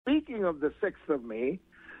speaking of the 6th of May,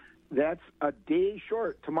 that's a day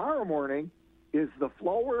short. Tomorrow morning is the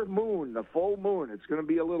flower moon, the full moon. It's going to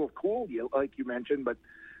be a little cool, like you mentioned, but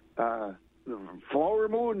the flower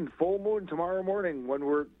moon, full moon tomorrow morning when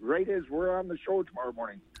we're on the show tomorrow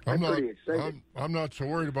morning. I'm pretty excited. I'm not so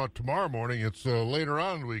worried about tomorrow morning. It's later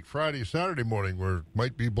on in the week, Friday, Saturday morning, where it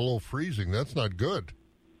might be below freezing. That's not good.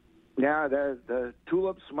 Yeah, the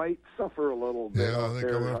tulips might suffer a little bit. Yeah, I think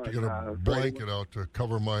I'm going to have to get a blanket out to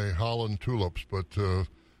cover my Holland tulips, but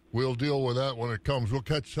we'll deal with that when it comes. We'll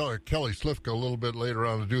catch Kelly Slifka a little bit later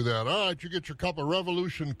on to do that. All right, you get your cup of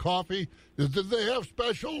Revolution coffee. Did they have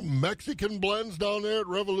special Mexican blends down there at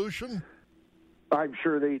Revolution? I'm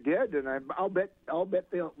sure they did, and I'll bet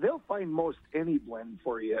they'll find most any blend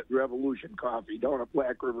for you at Revolution Coffee down at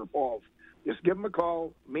Black River Falls. Just give them a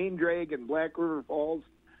call, Main Drag and Black River Falls.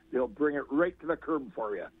 They'll bring it right to the curb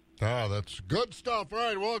for you. Ah, that's good stuff. All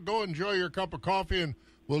right, well, go enjoy your cup of coffee, and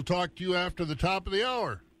we'll talk to you after the top of the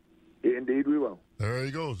hour. Indeed we will. There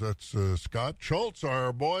he goes. That's Scott Schultz,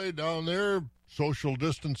 our boy down there, social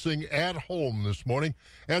distancing at home this morning.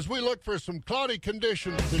 As we look for some cloudy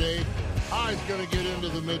conditions today, high's going to get into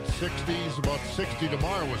the mid-60s, about 60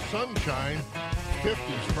 tomorrow with sunshine,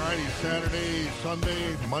 50s Friday, Saturday,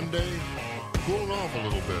 Sunday, Monday, cooling off a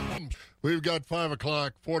little bit. We've got 5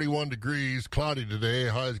 o'clock, 41 degrees, cloudy today.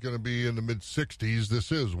 High's going to be in the mid-60s.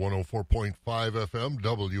 This is 104.5 FM,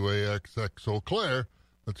 WAXX Eau Claire.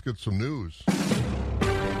 Let's get some news.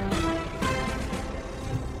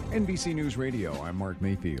 NBC News Radio, I'm Mark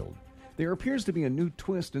Mayfield. There appears to be a new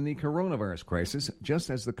twist in the coronavirus crisis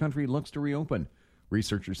just as the country looks to reopen.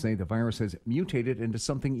 Researchers say the virus has mutated into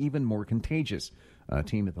something even more contagious. A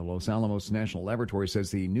team at the Los Alamos National Laboratory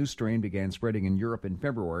says the new strain began spreading in Europe in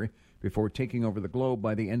February before taking over the globe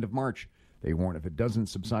by the end of March. They warn if it doesn't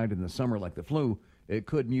subside in the summer like the flu, it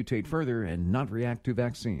could mutate further and not react to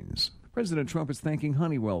vaccines. President Trump is thanking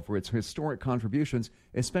Honeywell for its historic contributions,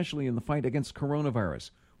 especially in the fight against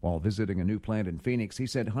coronavirus. While visiting a new plant in Phoenix, he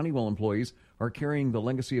said Honeywell employees are carrying the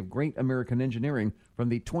legacy of great American engineering from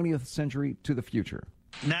the 20th century to the future.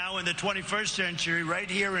 Now in the 21st century, right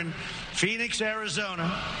here in Phoenix,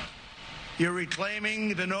 Arizona, you're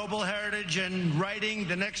reclaiming the noble heritage and writing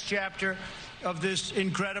the next chapter of this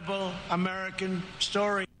incredible American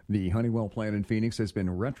story. The Honeywell plant in Phoenix has been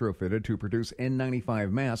retrofitted to produce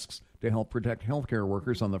N95 masks to help protect healthcare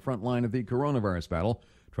workers on the front line of the coronavirus battle.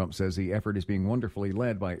 Trump says the effort is being wonderfully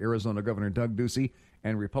led by Arizona Governor Doug Ducey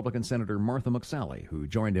and Republican Senator Martha McSally, who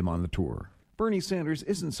joined him on the tour. Bernie Sanders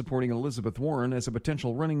isn't supporting Elizabeth Warren as a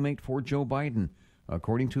potential running mate for Joe Biden.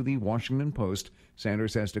 According to the Washington Post,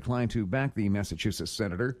 Sanders has declined to back the Massachusetts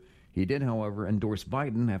senator. He did, however, endorse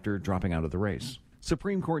Biden after dropping out of the race.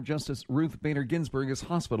 Supreme Court Justice Ruth Bader Ginsburg is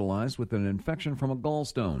hospitalized with an infection from a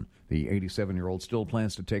gallstone. The 87-year-old still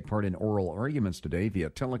plans to take part in oral arguments today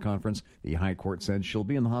via teleconference. The High Court said she'll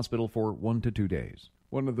be in the hospital for 1 to 2 days.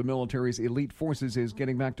 One of the military's elite forces is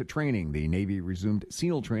getting back to training. The Navy resumed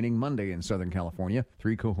SEAL training Monday in Southern California.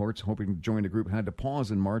 3 cohorts hoping to join the group had to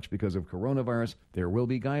pause in March because of coronavirus. There will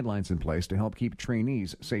be guidelines in place to help keep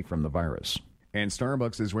trainees safe from the virus. And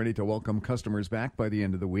Starbucks is ready to welcome customers back by the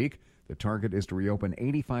end of the week. The target is to reopen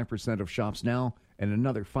 85% of shops now and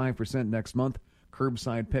another 5% next month.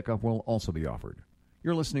 Curbside pickup will also be offered.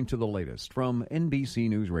 You're listening to the latest from NBC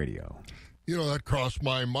News Radio. You know, that crossed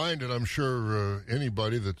my mind, and I'm sure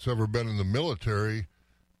anybody that's ever been in the military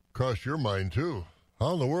crossed your mind, too.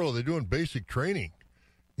 How in the world are they doing basic training?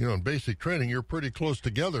 You know, in basic training, you're pretty close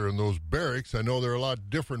together in those barracks. I know there are a lot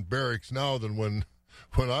different barracks now than when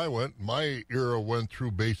I went. My era went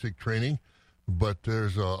through basic training, but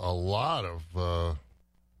there's a lot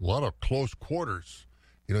of close quarters.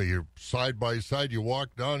 You know, you're side by side, you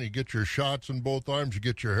walk down, you get your shots in both arms, you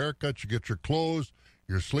get your haircuts, you get your clothes,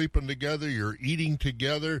 you're sleeping together, you're eating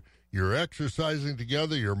together, you're exercising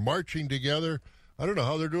together, you're marching together. I don't know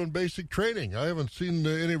how they're doing basic training. I haven't seen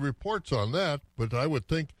any reports on that, but I would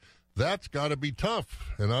think that's got to be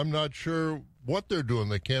tough, and I'm not sure what they're doing.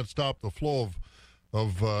 They can't stop the flow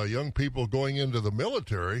of young people going into the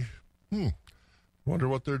military. Wonder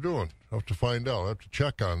what they're doing. I'll have to find out. I'll have to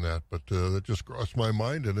check on that. But that just crossed my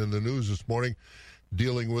mind, and in the news this morning,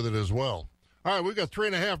 dealing with it as well. All right, we've got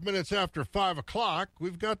 3.5 minutes after 5 o'clock.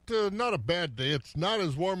 We've got not a bad day. It's not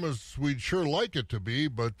as warm as we'd sure like it to be,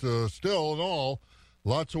 but still in all,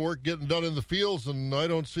 Lots of work getting done in the fields, and I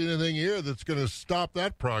don't see anything here that's going to stop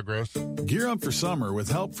that progress. Gear up for summer with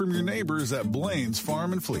help from your neighbors at Blaine's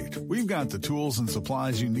Farm and Fleet. We've got the tools and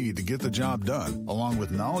supplies you need to get the job done, along with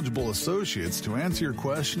knowledgeable associates to answer your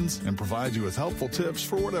questions and provide you with helpful tips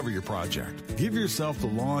for whatever your project. Give yourself the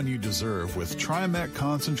lawn you deserve with Trimec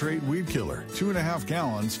Concentrate Weed Killer, 2.5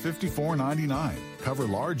 gallons, $54.99. Cover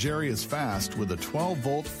large areas fast with a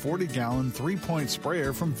 12-volt, 40-gallon, 3-point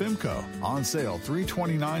sprayer from Fimco. On sale,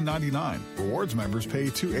 $329.99. Rewards members pay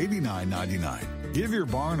 $289.99. Give your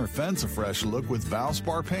barn or fence a fresh look with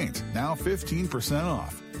Valspar paint, now 15%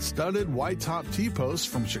 off. Studded white top T-posts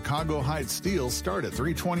from Chicago Heights Steel start at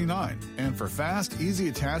 $329. And for fast, easy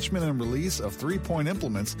attachment and release of 3-point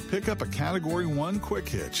implements, pick up a Category 1 quick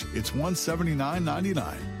hitch. It's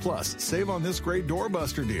 $179.99. Plus, save on this great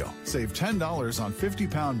doorbuster deal. Save $10 on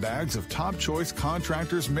 50-pound bags of Top Choice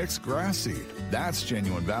Contractors mixed grass seed. That's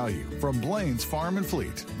genuine value from Blaine's Farm and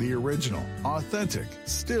Fleet. The original, authentic,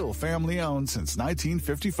 still family-owned since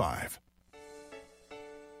 1955.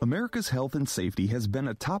 America's health and safety has been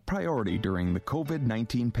a top priority during the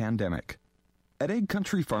COVID-19 pandemic. At Egg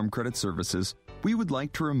Country Farm Credit Services, we would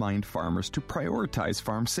like to remind farmers to prioritize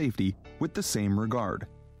farm safety with the same regard.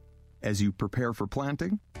 As you prepare for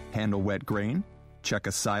planting, handle wet grain, check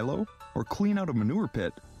a silo, or clean out a manure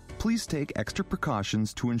pit, please take extra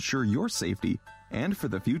precautions to ensure your safety and for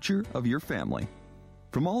the future of your family.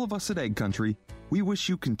 From all of us at Egg Country, we wish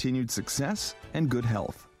you continued success and good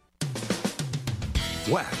health.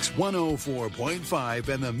 Wax 104.5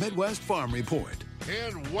 and the Midwest Farm Report.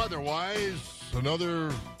 And weather-wise,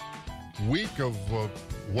 another week of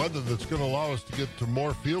weather that's going to allow us to get to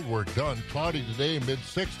more field work done. Cloudy today,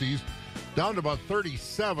 mid-60s, down to about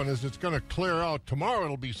 37 as it's going to clear out. Tomorrow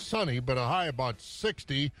it'll be sunny, but a high about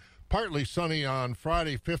 60. Partly sunny on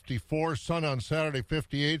Friday, 54. Sun on Saturday,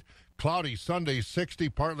 58. Cloudy Sunday, 60.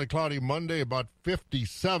 Partly cloudy Monday, about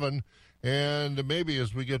 57. And maybe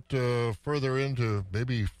as we get further into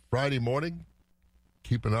maybe Friday morning,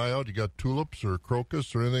 keep an eye out. You got tulips or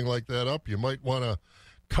crocus or anything like that up. You might want to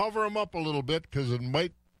cover them up a little bit because it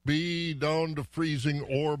might be down to freezing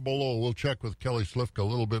or below. We'll check with Kelly Slifka a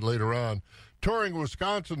little bit later on. Touring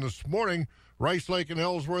Wisconsin this morning, Rice Lake and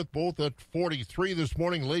Ellsworth both at 43 this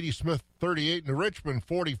morning. Ladysmith 38 and Richmond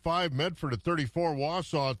 45. Medford at 34.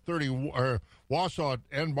 Wausau at 30. Wausau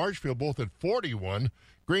and Marshfield both at 41.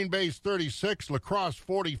 Green Bay's 36, La Crosse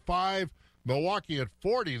 45, Milwaukee at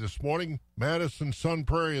 40 this morning, Madison Sun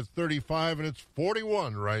Prairie at 35, and it's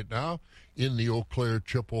 41 right now in the Eau Claire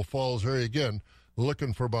Chippewa Falls area. Again,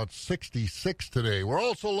 looking for about 66 today. We're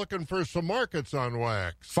also looking for some markets on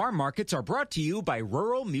Wax. Farm markets are brought to you by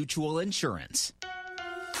Rural Mutual Insurance.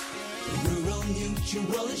 Rural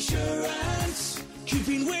Mutual Insurance,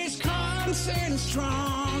 keeping Wisconsin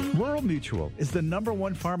strong. Rural Mutual is the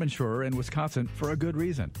 #1 farm insurer in Wisconsin for a good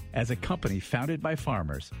reason. As a company founded by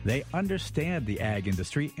farmers, they understand the ag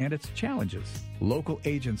industry and its challenges. Local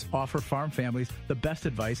agents offer farm families the best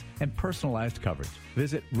advice and personalized coverage.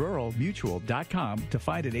 Visit ruralmutual.com to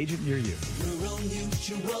find an agent near you. Rural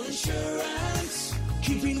Mutual Insurance,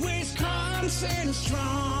 keeping Wisconsin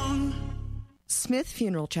strong. Smith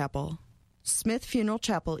Funeral Chapel.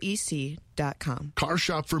 SmithFuneralChapelEC.com. Car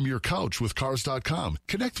shop from your couch with Cars.com.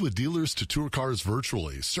 Connect with dealers to tour cars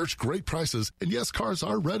virtually. Search great prices. And yes, cars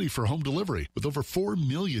are ready for home delivery. With over 4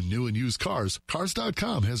 million new and used cars,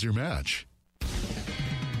 Cars.com has your match.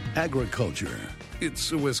 Agriculture.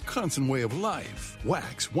 It's a Wisconsin way of life.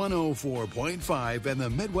 Wax 104.5 and the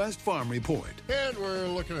Midwest Farm Report. And we're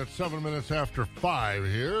looking at 7 minutes after 5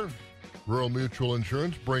 here. Rural Mutual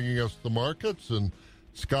Insurance bringing us the markets, and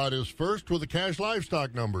Scott is first with the cash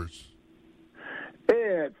livestock numbers.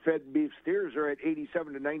 And fed beef steers are at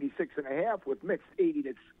 87 to 96.5 with mixed 80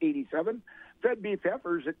 to 87. Fed beef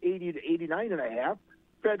heifers at 80 to 89.5.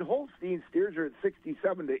 Fed Holstein steers are at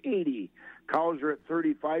 67 to 80. Cows are at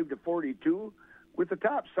 35 to 42, with the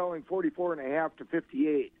top selling 44.5 to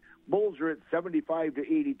 58. Bulls are at 75 to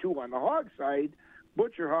 82. On the hog side,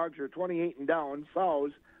 butcher hogs are 28 and down,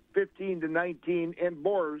 sows 15 to 19, and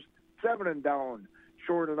boars 7 and down.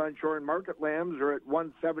 Short and unshorn market lambs are at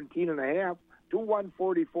 117.5 to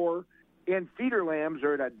 144, and feeder lambs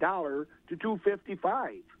are at $1 to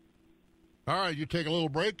 $2.55. All right, you take a little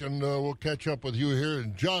break, and we'll catch up with you here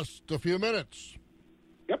in just a few minutes.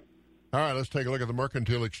 Yep. All right, let's take a look at the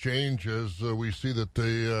Mercantile Exchange as we see that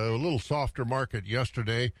the a little softer market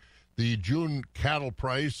yesterday. The June cattle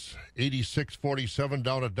price, $86.47,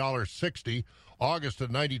 down $1.60. August at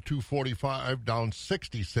 $92.45, down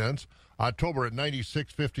 60 cents. October at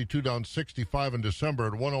 $96.52, down 65. And December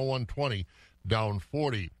at $101.20, down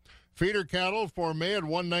 40. Feeder cattle for May at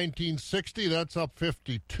 119.60, that's up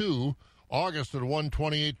 52. August at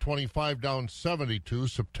 128.25, down 72.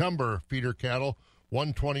 September feeder cattle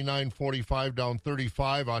 129.45, down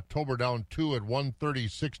 35. October down 2 at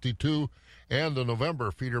 130.62, and the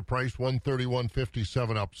November feeder price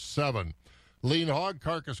 131.57, up 7. Lean hog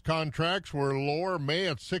carcass contracts were lower. May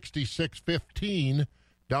at 66.15,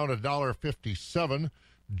 down $1.57.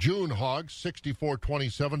 June hogs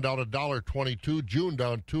 64.27, down $1.22. June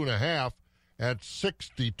down 2.5 at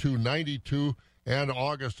 62.92, and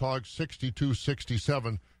August hogs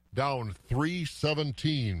 62.67, down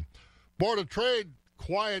 3.17. Board of Trade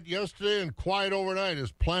quiet yesterday and quiet overnight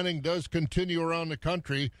as planning does continue around the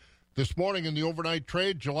country. This morning in the overnight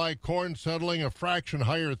trade, July corn settling a fraction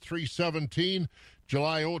higher at 3.17.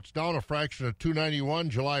 July oats down a fraction at 2.91.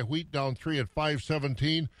 July wheat down 3 at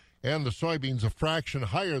 5.17. And the soybeans a fraction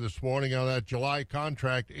higher this morning on that July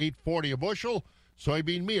contract, $8.40 a bushel.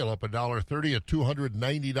 Soybean meal up $1.30 at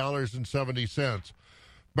 $290.70.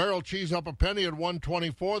 Barrel cheese up a penny at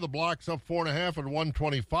 $1.24. The block's up 4.5 at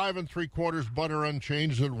 $1.25 3/4. Butter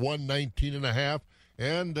unchanged at $1.19.5.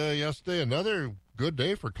 And yesterday, another good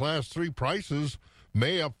day for Class 3 prices.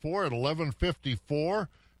 May up 4 at $11.54.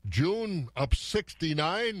 June up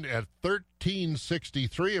 69 at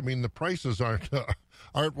 $13.63. I mean, the prices aren't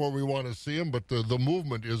where we want to see them, but the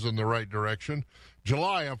movement is in the right direction.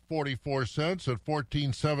 July up 44 cents at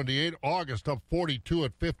 $14.78. August up 42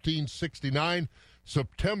 at $15.69.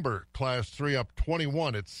 September Class 3 up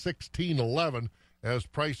 21 at $16.11 as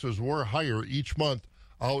prices were higher each month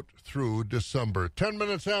out through December. 10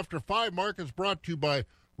 minutes after 5, markets brought to you by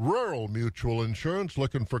Rural Mutual Insurance.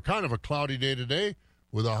 Looking for kind of a cloudy day today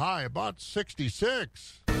with a high about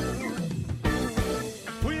 66.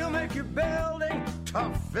 We'll make your building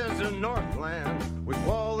tough as a Northland with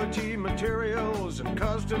quality materials and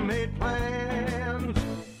custom-made plans.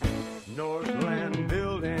 Northland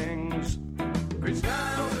Buildings, great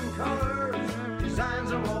styles and colors,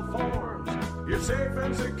 designs of all forms. You're safe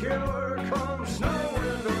and secure come snow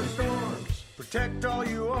and or storms. Protect all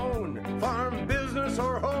you own, farm, business,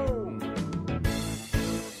 or home.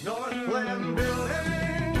 Northland Buildings.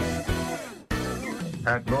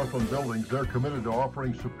 At Northland Buildings, they're committed to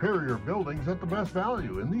offering superior buildings at the best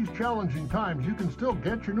value. In these challenging times, you can still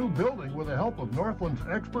get your new building with the help of Northland's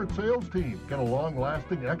expert sales team. Get a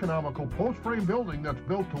long-lasting, economical post-frame building that's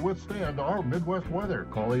built to withstand our Midwest weather.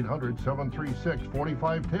 Call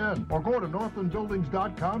 800-736-4510 or go to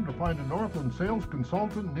northlandbuildings.com to find a Northland sales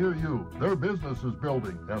consultant near you. Their business is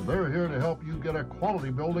building, and they're here to help you get a quality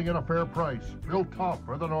building at a fair price. Built tough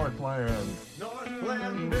for the Northland.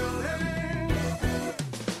 Northland Buildings.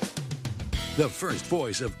 The first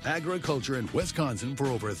voice of agriculture in Wisconsin for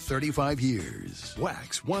over 35 years.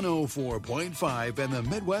 Wax 104.5 and the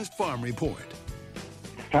Midwest Farm Report.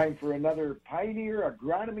 Time for another Pioneer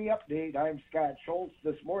Agronomy Update. I'm Scott Schultz.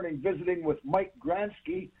 This morning visiting with Mike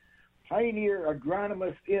Gronsky, Pioneer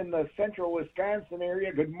Agronomist in the central Wisconsin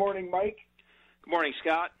area. Good morning, Mike. Good morning,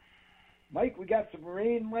 Scott. Mike, we got some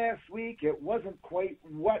rain last week. It wasn't quite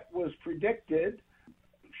what was predicted.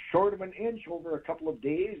 Short of an inch over a couple of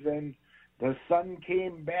days, and the sun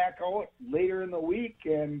came back out later in the week,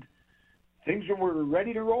 and things were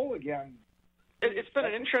ready to roll again. It's been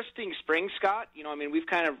an interesting spring, Scott. You know, I mean, we've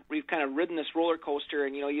kind of ridden this roller coaster,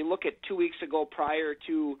 and you know, you look at 2 weeks ago prior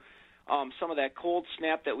to some of that cold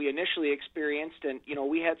snap that we initially experienced, and you know,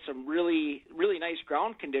 we had some really nice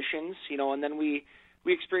ground conditions. You know, and then we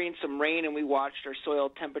experienced some rain, and we watched our soil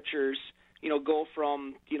temperatures, you know, go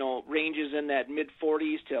from, you know, ranges in that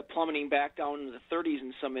mid-40s to plummeting back down into the 30s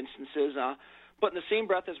in some instances. But in the same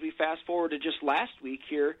breath, as we fast forward to just last week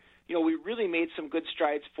here, you know, we really made some good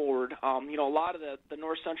strides forward. You know, a lot of the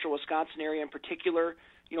north-central Wisconsin area in particular,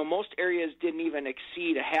 you know, most areas didn't even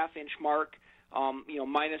exceed a half-inch mark, you know,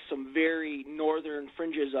 minus some very northern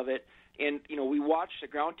fringes of it. And, you know, we watched the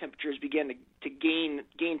ground temperatures begin to gain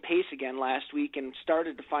pace again last week and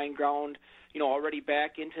started to find ground, you know, already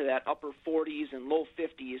back into that upper 40s and low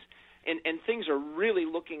 50s. And things are really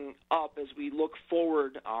looking up as we look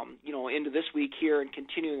forward, you know, into this week here and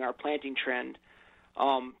continuing our planting trend.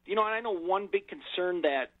 You know, and I know one big concern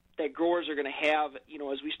that growers are going to have, you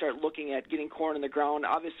know, as we start looking at getting corn in the ground.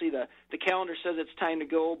 Obviously, the calendar says it's time to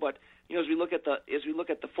go, but, as we look at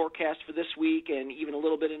the forecast for this week and even a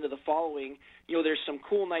little bit into the following, there's some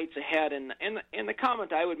cool nights ahead. And the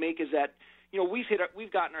comment I would make is that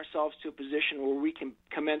we've gotten ourselves to a position where we can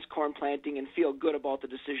commence corn planting and feel good about the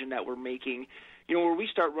decision that we're making. Where we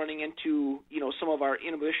start running into some of our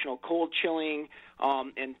inhibitional cold chilling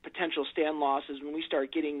and potential stand losses, when we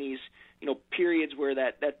start getting these periods where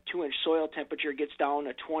that 2-inch soil temperature gets down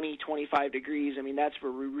to 20, 25 degrees. I mean, that's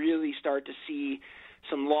where we really start to see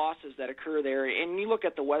some losses that occur there. And you look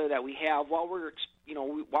at the weather that we have while we're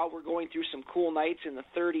going through some cool nights in the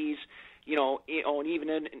 30s, and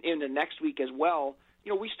even into next week as well.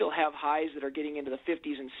 We still have highs that are getting into the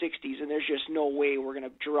 50s and 60s, and there's just no way we're going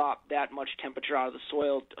to drop that much temperature out of the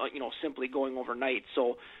soil, simply going overnight.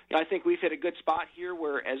 So, I think we've hit a good spot here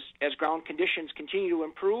where as ground conditions continue to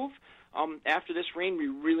improve, after this rain, we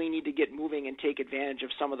really need to get moving and take advantage of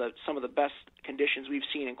some of the best conditions we've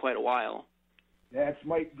seen in quite a while. That's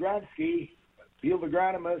Mike Grotsky, field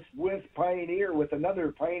agronomist with Pioneer, with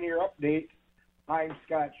another Pioneer update. I'm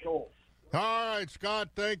Scott Schultz. All right, Scott,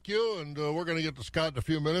 thank you. And we're going to get to Scott in a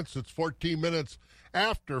few minutes. It's 14 minutes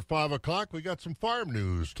after 5 o'clock. We got some farm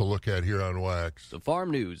news to look at here on Wax. The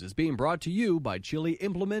farm news is being brought to you by Chili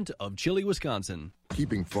Implement of Chili, Wisconsin.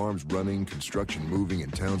 Keeping farms running, construction moving,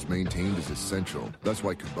 and towns maintained is essential. That's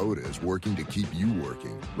why Kubota is working to keep you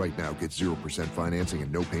working. Right now, get 0% financing and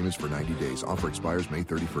no payments for 90 days. Offer expires May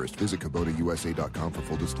 31st. Visit KubotaUSA.com for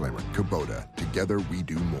full disclaimer. Kubota, together we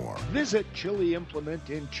do more. Visit Chili Implement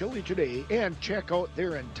in Chili today and check out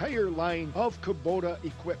their entire line of Kubota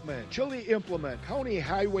equipment. Chili Implement, County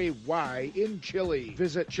Highway Y in Chili.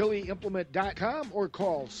 Visit ChiliImplement.com or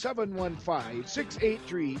call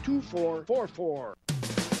 715-683-2444.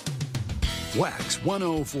 Wax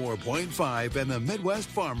 104.5 and the Midwest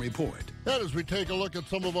Farm Report. And as we take a look at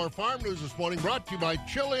some of our farm news this morning, brought to you by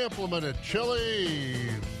Chili Implement at Chili.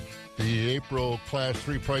 The April Class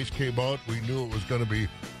 3 price came out. We knew it was going to be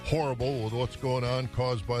horrible with what's going on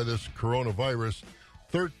caused by this coronavirus.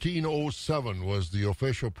 $13.07 was the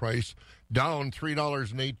official price, down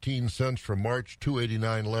 $3.18 from March,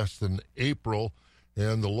 $2.89 less than April,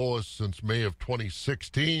 and the lowest since May of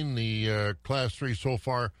 2016. The Class 3 so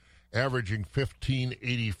far averaging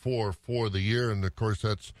 $15.84 for the year, and of course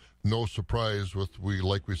that's no surprise with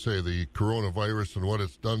the coronavirus and what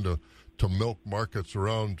it's done to milk markets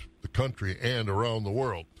around the country and around the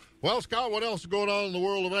world. Well, Scott, what else is going on in the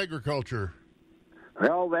world of agriculture?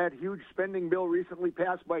 Well, that huge spending bill recently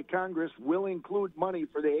passed by Congress will include money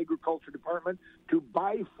for the Agriculture Department to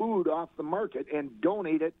buy food off the market and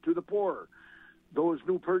donate it to the poor. Those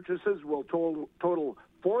new purchases will total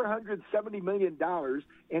 $470 million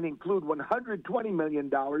and include $120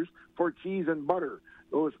 million for cheese and butter.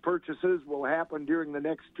 Those purchases will happen during the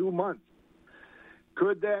next 2 months.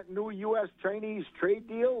 Could that new U.S.-Chinese trade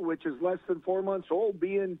deal, which is less than 4 months old,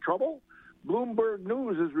 be in trouble? Bloomberg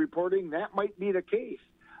News is reporting that might be the case.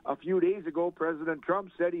 A few days ago, President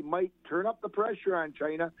Trump said he might turn up the pressure on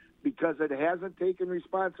China because it hasn't taken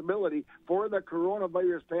responsibility for the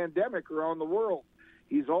coronavirus pandemic around the world.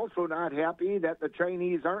 He's also not happy that the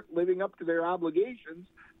Chinese aren't living up to their obligations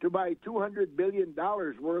to buy $200 billion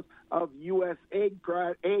worth of U.S.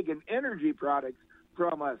 egg and energy products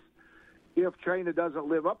from us. If China doesn't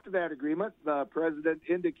live up to that agreement, the president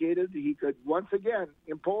indicated he could once again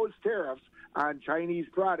impose tariffs on Chinese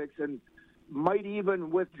products and might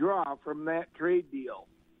even withdraw from that trade deal.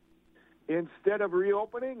 Instead of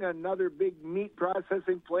reopening, another big meat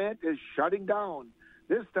processing plant is shutting down.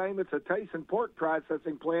 This time it's a Tyson pork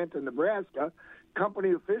processing plant in Nebraska.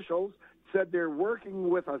 Company officials said they're working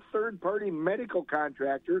with a third-party medical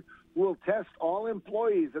contractor who will test all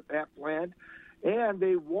employees at that plant, and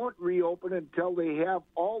they won't reopen until they have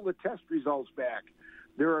all the test results back.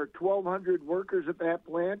 There are 1,200 workers at that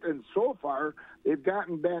plant, and so far they've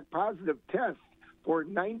gotten back positive tests for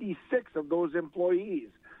 96 of those employees.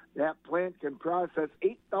 That plant can process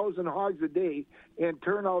 8,000 hogs a day and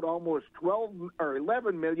turn out almost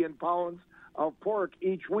 11 million pounds of pork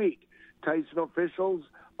each week. Tyson officials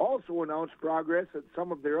also announced progress at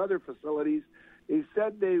some of their other facilities. They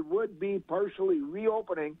said they would be partially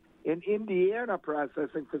reopening an Indiana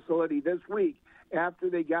processing facility this week after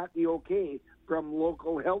they got the okay from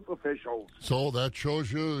local health officials. So that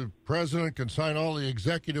shows you the president can sign all the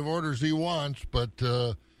executive orders he wants, but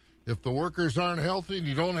if the workers aren't healthy and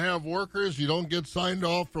you don't have workers, you don't get signed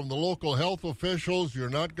off from the local health officials, you're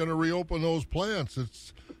not going to reopen those plants.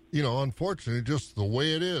 It's, unfortunately, just the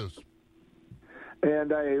way it is.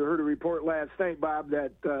 And I heard a report last night, Bob,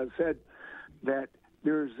 that said that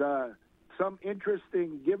there's some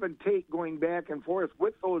interesting give and take going back and forth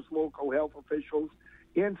with those local health officials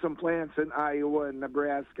in some plants in Iowa and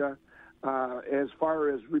Nebraska. as far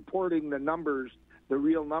as reporting the numbers, the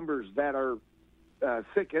real numbers that are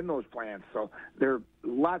sick in those plants. So there are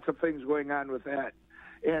lots of things going on with that.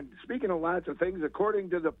 And speaking of lots of things,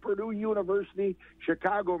 according to the Purdue University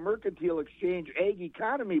Chicago Mercantile Exchange Ag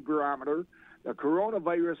Economy Barometer, the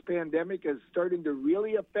coronavirus pandemic is starting to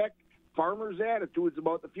really affect farmers' attitudes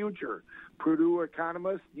about the future. Purdue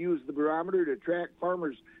economists use the barometer to track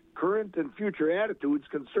farmers' current and future attitudes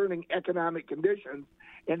concerning economic conditions,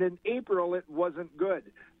 and in April it wasn't good.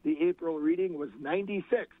 The April reading was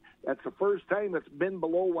 96. That's the first time it's been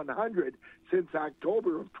below 100 since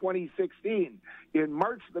October of 2016. In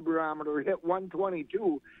March, the barometer hit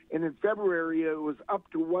 122, and in February it was up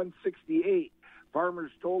to 168.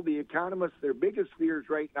 Farmers told the economists their biggest fears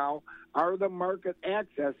right now are the market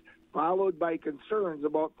access, followed by concerns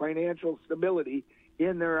about financial stability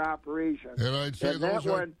in their operations. And I'd say those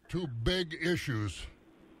are two big issues.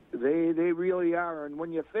 They really are. And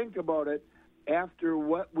when you think about it, after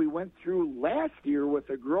what we went through last year with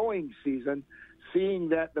the growing season, seeing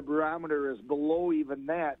that the barometer is below even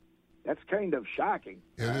that, that's kind of shocking.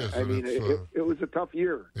 It is. I mean, it was a tough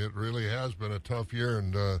year. It really has been a tough year,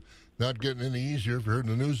 and not getting any easier. If you heard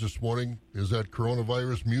in the news this morning, is that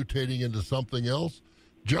coronavirus mutating into something else?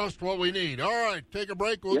 Just what we need. All right, take a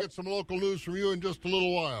break. We'll get some local news from you in just a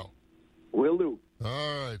little while. Will do.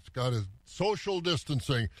 All right, Scott is social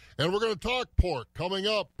distancing. And we're going to talk pork. Coming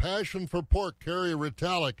up, Passion for Pork, Carrie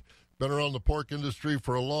Ritalik. Been around the pork industry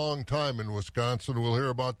for a long time in Wisconsin. We'll hear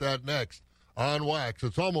about that next on Wax.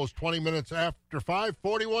 It's almost 20 minutes after 5,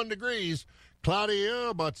 41 degrees. Cloudy air,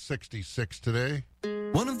 about 66 today.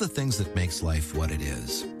 One of the things that makes life what it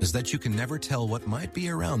is that you can never tell what might be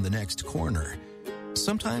around the next corner.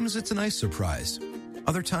 Sometimes it's a nice surprise.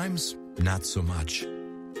 Other times, not so much.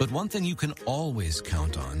 But one thing you can always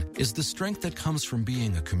count on is the strength that comes from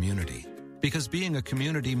being a community. Because being a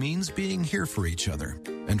community means being here for each other.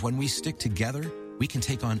 And when we stick together, we can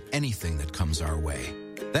take on anything that comes our way.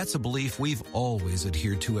 That's a belief we've always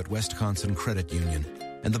adhered to at Wisconsin Credit Union.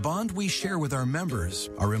 And the bond we share with our members,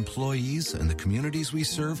 our employees, and the communities we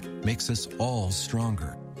serve makes us all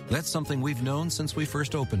stronger. That's something we've known since we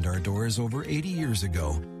first opened our doors over 80 years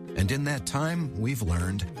ago. And in that time, we've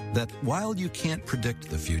learned that while you can't predict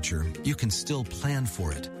the future, you can still plan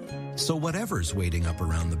for it. So whatever's waiting up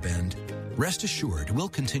around the bend, rest assured we'll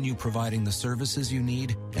continue providing the services you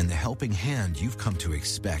need and the helping hand you've come to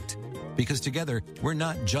expect. Because together, we're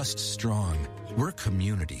not just strong, we're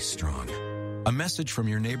community strong. A message from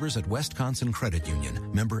your neighbors at Wisconsin Credit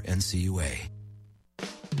Union, member NCUA.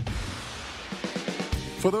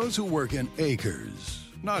 For those who work in acres,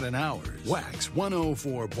 not in hours, Wax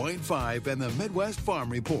 104.5 and the Midwest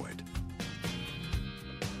Farm Report.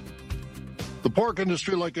 The pork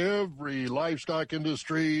industry, like every livestock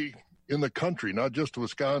industry in the country, not just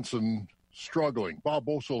Wisconsin, struggling. Bob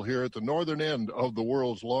Boesel here at the northern end of the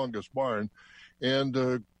world's longest barn. And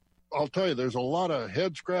I'll tell you, there's a lot of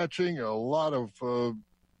head scratching, a lot of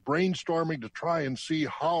brainstorming to try and see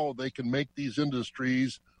how they can make these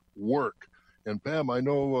industries work. And Pam, I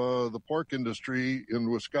know the pork industry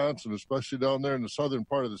in Wisconsin, especially down there in the southern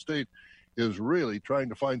part of the state, is really trying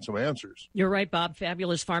to find some answers. You're right, Bob.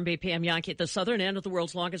 Fabulous Farm Bay Pam Yankee at the southern end of the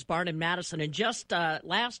world's longest barn in Madison. And just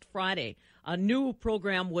last Friday, a new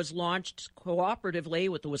program was launched cooperatively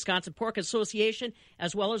with the Wisconsin Pork Association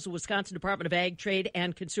as well as the Wisconsin Department of Ag, Trade,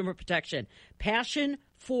 and Consumer Protection. Passion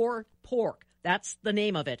for Pork. That's the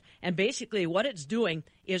name of it. And basically what it's doing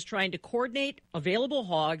is trying to coordinate available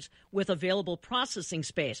hogs with available processing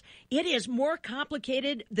space. It is more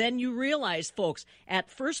complicated than you realize, folks.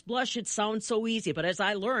 At first blush, it sounds so easy. But as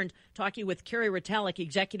I learned, talking with Carrie Ritalik,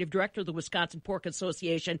 Executive Director of the Wisconsin Pork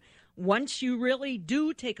Association, once you really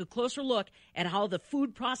do take a closer look at how the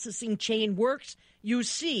food processing chain works, you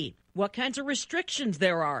see what kinds of restrictions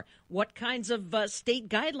there are, what kinds of state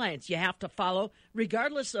guidelines you have to follow,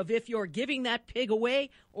 regardless of if you're giving that pig away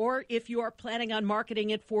or if you are planning on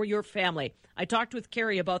marketing it for your family. I talked with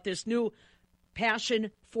Carrie about this new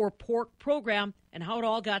Passion for Pork program and how it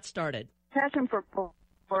all got started. Passion for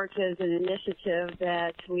Pork is an initiative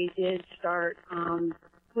that we did start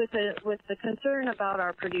with the concern about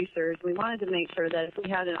our producers. We wanted to make sure that if we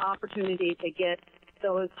had an opportunity to get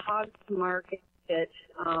those hogs to market,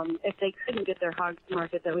 if they couldn't get their hogs to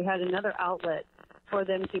market, that we had another outlet for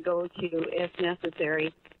them to go to if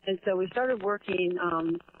necessary. And so we started working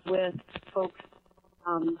with folks,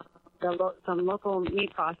 some local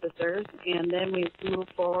meat processors, and then we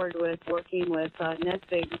moved forward with working with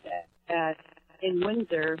Nesbig in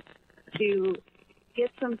Windsor to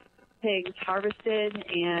get some pigs harvested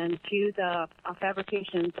and to the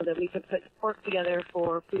fabrication so that we could put pork together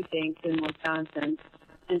for food banks in Wisconsin.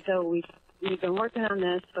 And so we've been working on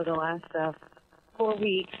this for the last 4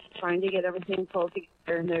 weeks, trying to get everything pulled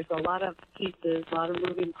together, and there's a lot of pieces, a lot of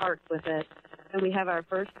moving parts with it. And we have our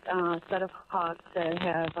first set of hogs that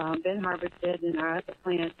have been harvested and are at the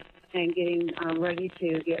plant and getting ready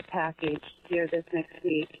to get packaged here this next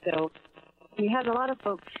week. So we had a lot of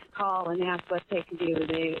folks call and ask what they can do.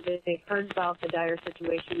 They've heard about the dire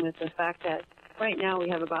situation with the fact that right now we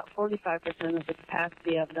have about 45% of the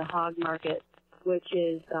capacity of the hog market, which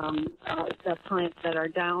is the plants that are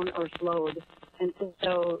down or slowed. And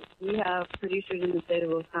so we have producers in the state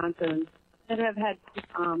of Wisconsin that have had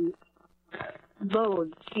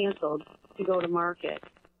loads canceled to go to market.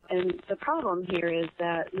 And the problem here is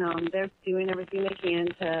that they're doing everything they can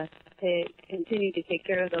to continue to take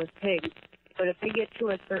care of those pigs. But if they get to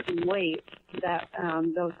a certain weight that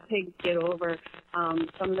those pigs get over,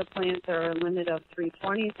 some of the plants are a limit of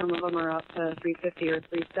 320, some of them are up to 350 or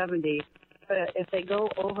 370. But if they go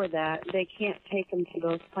over that, they can't take them to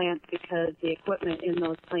those plants because the equipment in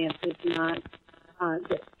those plants is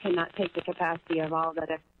cannot take the capacity of all that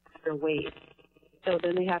extra weight. So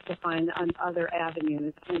then they have to find other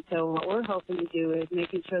avenues. And so what we're hoping to do is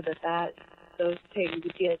making sure that those pigs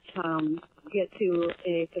get to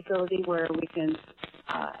a facility where we can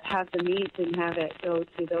have the meat and have it go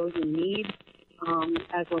to those in need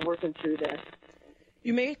as we're working through this.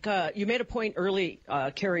 You made a point early,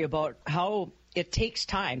 Carrie, about how it takes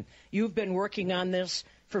time. You've been working on this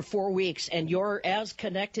for 4 weeks, and you're as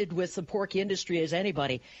connected with the pork industry as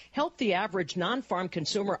anybody. Help the average non-farm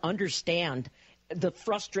consumer understand the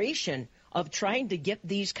frustration of trying to get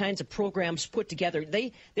these kinds of programs put together.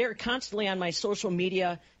 They're constantly on my social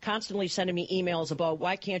media, constantly sending me emails about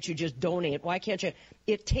why can't you just donate? Why can't you?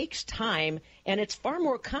 It takes time, and it's far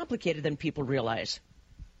more complicated than people realize.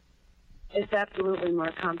 It's absolutely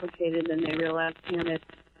more complicated than they realize, and it's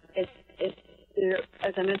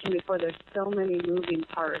as I mentioned before, there's so many moving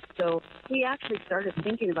parts. So we actually started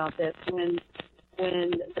thinking about this when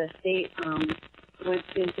the state went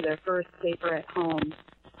into their first safer at home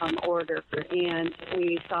order, and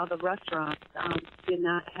we saw the restaurants we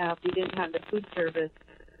didn't have the food service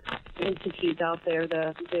entities out there,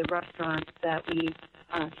 the restaurants that we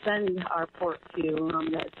send our pork to,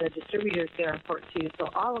 the distributors get our pork to. So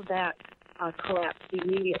all of that collapsed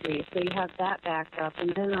immediately. So you have that backed up,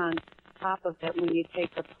 and then on top of it, when you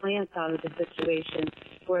take the plants out of the situation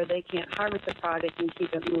where they can't harvest the product and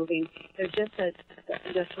keep it moving, there's just a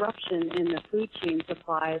disruption in the food chain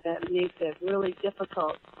supply that makes it really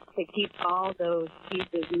difficult to keep all those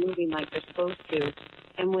pieces moving like they're supposed to.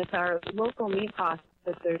 And with our local meat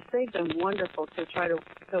processors, they've been wonderful to try to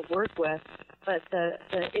work with, but the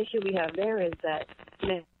issue we have there is that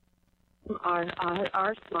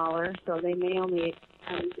are smaller, so they may only,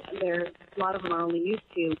 a lot of them are only used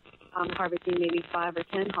to harvesting maybe 5 or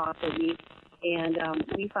 10 hogs a week. And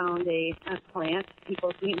we found a plant,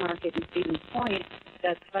 People's Meat Market in Stevens Point,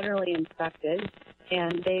 that's federally inspected,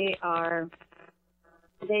 and they have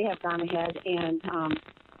gone ahead and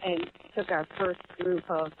took our first group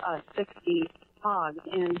of 60 hogs,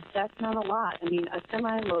 and that's not a lot. I mean, a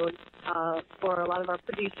semi-load for a lot of our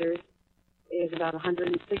producers is about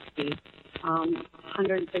 160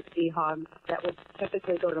 hogs that would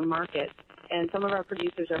typically go to market, and some of our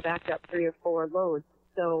producers are backed up 3 or 4 loads.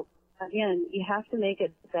 So again, you have to make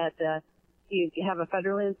it that you have a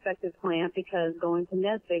federally inspected plant, because going to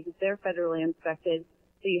NESBIG, they're federally inspected.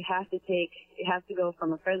 So you have to go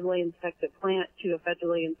from a federally inspected plant to a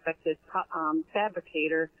federally inspected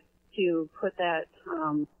fabricator to put that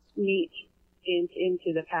meat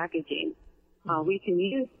into the packaging. We can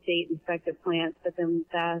use state-inspected plants, but then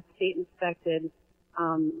that state-inspected,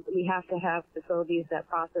 we have to have facilities that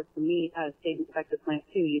process the meat at a state-inspected plant,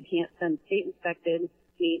 too. You can't send state-inspected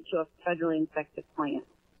meat to a federally inspected plant.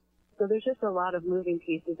 So there's just a lot of moving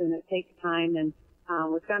pieces, and it takes time. And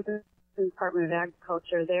Wisconsin Department of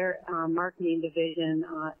Agriculture, their marketing division,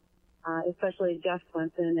 especially Jeff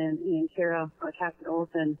Swenson and Kara Captain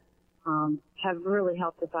Olson, have really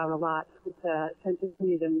helped us out a lot to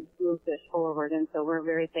continue to move this forward, and so we're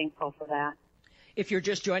very thankful for that. If you're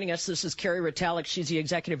just joining us, this is Carrie Ritalik. She's the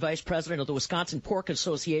Executive Vice President of the Wisconsin Pork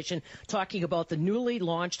Association, talking about the newly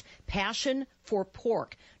launched Passion for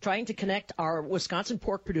Pork, trying to connect our Wisconsin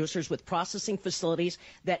pork producers with processing facilities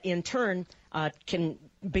that in turn can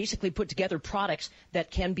basically put together products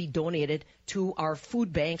that can be donated to our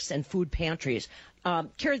food banks and food pantries.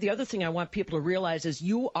 Carrie, the other thing I want people to realize is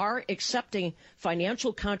you are accepting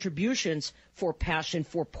financial contributions for Passion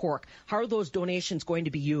for Pork. How are those donations going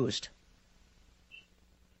to be used?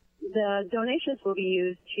 The donations will be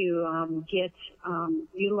used to get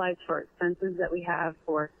utilized for expenses that we have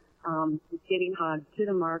for getting hogs to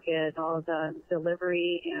the market, all of the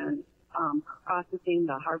delivery and processing,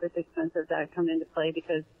 the harvest expenses that come into play,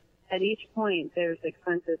 because at each point there's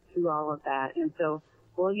expenses to all of that. And so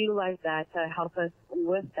we'll utilize that to help us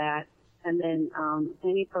with that. And then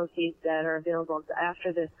any proceeds that are available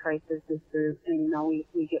after this crisis is through, and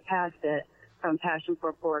we get past it, from Passion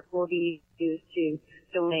for Pork will be used to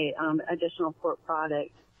donate additional pork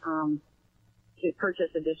products, to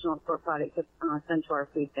purchase additional pork products to send to our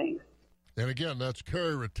food banks. And again, that's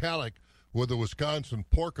Carrie Ritalik with the Wisconsin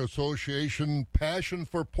Pork Association. Passion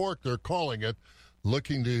for Pork, they're calling it,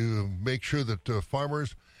 looking to make sure that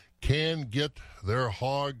farmers can get their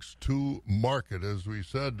hogs to market. As we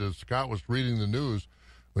said, as Scott was reading the news,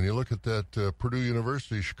 when you look at that Purdue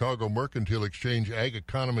University Chicago Mercantile Exchange Ag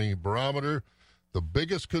Economy Barometer, the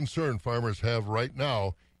biggest concern farmers have right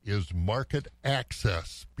now is market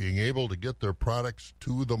access, being able to get their products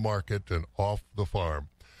to the market and off the farm.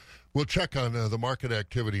 We'll check on the market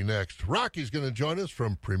activity next. Rocky's going to join us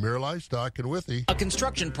from Premier Livestock and Withee. A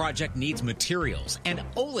construction project needs materials, and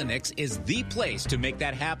Olenix is the place to make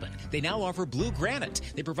that happen. They now offer blue granite.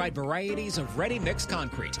 They provide varieties of ready-mix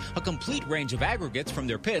concrete, a complete range of aggregates from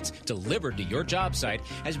their pits delivered to your job site,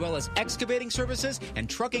 as well as excavating services and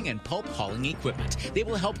trucking and pulp hauling equipment. They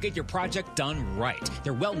will help get your project done right.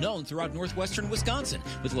 They're well known throughout northwestern Wisconsin,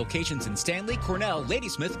 with locations in Stanley, Cornell,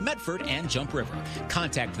 Ladysmith, Medford, and Jump River.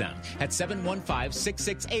 Contact them at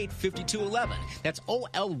 715-668-5211. That's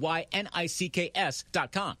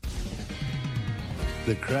OLYNICKS.com.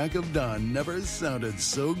 The crack of dawn never sounded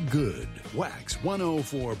so good. Wax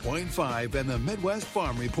 104.5 and the Midwest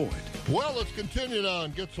Farm Report. Well, let's continue now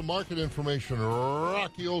and get some market information.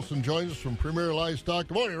 Rocky Olson joins us from Premier Livestock.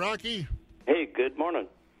 Good morning, Rocky. Hey, good morning.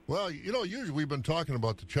 Well, usually we've been talking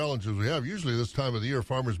about the challenges we have. Usually this time of the year,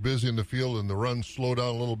 farmers busy in the field and the runs slow down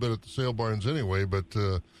a little bit at the sale barns anyway, but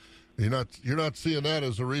you're not seeing that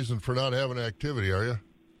as a reason for not having activity, are you?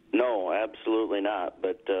 No, absolutely not.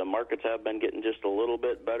 But markets have been getting just a little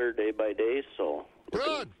bit better day by day. So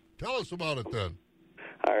good. Tell us about it then.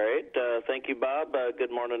 All right. Thank you, Bob.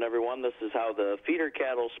 Good morning, everyone. This is how the feeder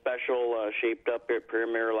cattle special shaped up at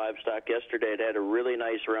Premier Livestock yesterday. It had a really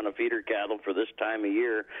nice run of feeder cattle for this time of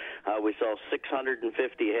year. We saw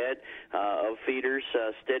 650 head of feeders.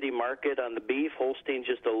 Steady market on the beef. Holstein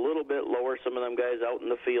just a little bit lower. Some of them guys out in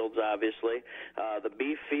the fields, obviously. The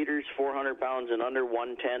beef feeders, 400 pounds and under,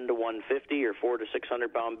 110 to 150, or 400 to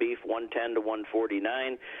 600 pound beef, 110 to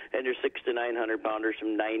 149, and your 600 to 900 pounders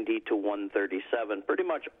from 90 to 137. Pretty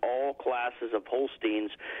much all classes of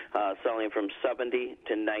Holsteins selling from 70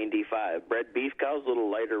 to 95. Bred beef cows, a little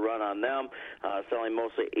lighter run on them, selling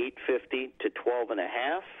mostly 850 to 12 and a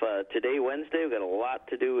half. Today, Wednesday, we've got a lot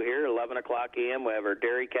to do here. 11 o'clock a.m., we have our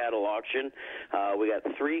dairy cattle auction. We got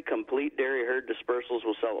 3 complete dairy herd dispersals.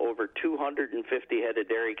 We'll sell over 250 head of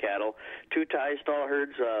dairy cattle. 2 tie stall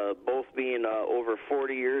herds, both being over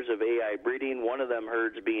 40 years of AI breeding. One of them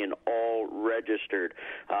herds being all registered.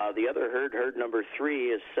 The other herd number 3,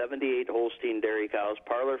 is 78 Holstein dairy cows,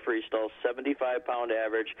 parlor freestall, 75-pound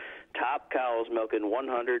average, top cows milking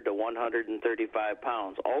 100 to 135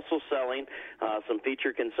 pounds. Also selling some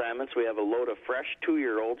feature consignments. We have a load of fresh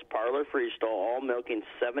 2-year-olds, parlor freestall, all milking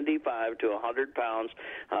 75 to 100 pounds.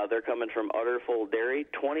 They're coming from Utterfull Dairy.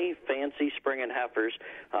 20 fancy spring and heifers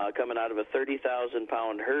coming out of a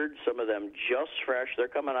 30,000-pound herd, some of them just fresh. They're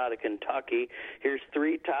coming out of Kentucky. Here's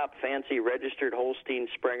 3 top fancy registered Holstein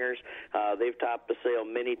springers. They've topped the sale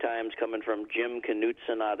many times, coming from Jim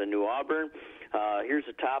Knutson out of New Auburn. Here's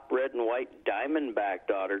a top red and white Diamondback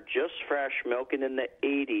daughter, just fresh, milking in the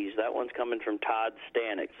 80s. That one's coming from Todd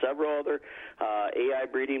Stanek. Several other AI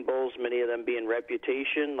breeding bulls, many of them being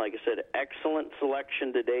Reputation. Like I said, excellent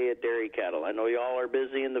selection today at Dairy Cattle. I know you all are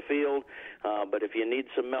busy in the field, but if you need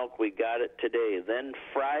some milk, we got it today. Then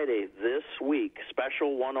Friday this week,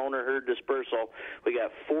 special one-owner herd dispersal. We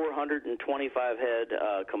got 425 head,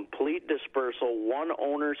 complete dispersal,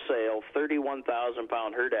 one-owner sale,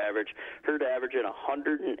 31,000-pound herd average at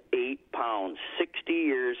 108 pounds, 60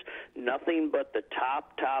 years, nothing but the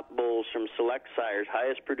top bulls from Select Sires,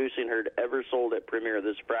 highest producing herd ever sold at Premier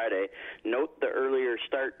this Friday. Note the earlier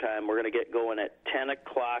start time. We're going to get going at 10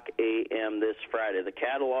 o'clock a.m. this Friday. The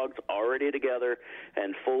catalog's already together,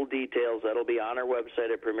 and full details, that'll be on our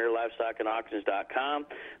website at PremierLivestockandAuctions.com.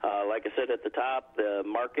 Like I said at the top, the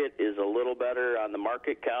market is a little better on the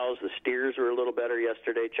market cows. The steers were a little better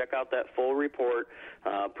yesterday. Check out that full report,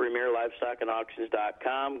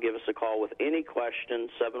 PremierLivestockandAuctions.com. Give us a call with any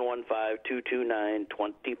questions,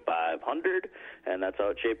 715-229-2500, and that's how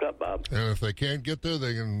it shaped up, Bob. And if they can't get there,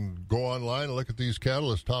 they can go online and look at these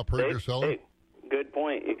cattle as top herd you're selling? Good point.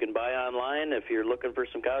 point. You can buy online. If you're looking for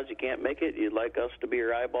some cows, you can't make it, you'd like us to be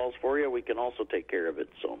your eyeballs for you, we can also take care of it.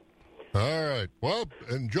 So, all right. Well,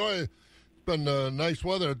 enjoy. It's been nice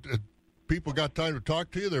weather. People got time to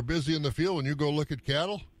talk to you. They're busy in the field when you go look at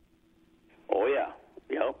cattle. Oh yeah,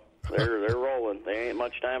 yep. They're rolling. There ain't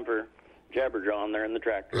much time for jabberjawing there in the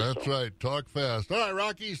tractor. That's right. Talk fast. All right,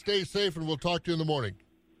 Rocky. Stay safe, and we'll talk to you in the morning.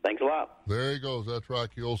 Thanks a lot. There he goes. That's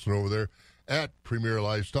Rocky Olson over there at Premier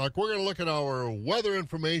Livestock. We're going to look at our weather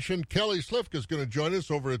information. Kelly Slifka is going to join us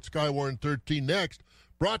over at Skywarn 13 next.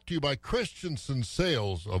 Brought to you by Christensen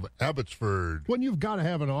Sales of Abbotsford. When you've got to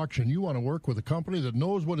have an auction, you want to work with a company that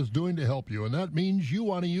knows what it's doing to help you, and that means you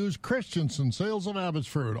want to use Christensen Sales of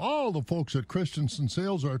Abbotsford. All the folks at Christensen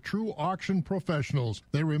Sales are true auction professionals.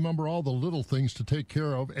 They remember all the little things to take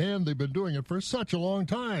care of, and they've been doing it for such a long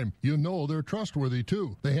time. You know they're trustworthy,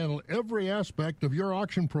 too. They handle every aspect of your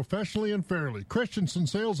auction professionally and fairly. Christensen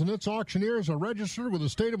Sales and its auctioneers are registered with the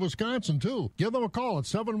state of Wisconsin, too. Give them a call at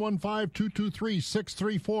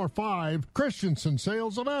 715-223-6345. Christensen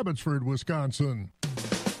Sales of Abbotsford, Wisconsin.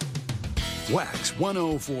 Wax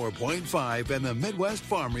 104.5 and the Midwest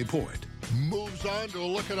Farm Report. Moves on to a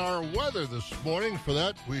look at our weather this morning. For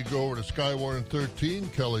that, we go over to Skywarn 13.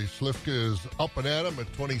 Kelly Slifka is up and at him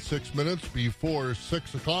at 26 minutes before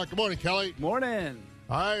 6 o'clock. Good morning, Kelly. Morning.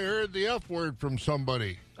 I heard the F word from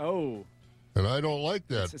somebody. Oh. And I don't like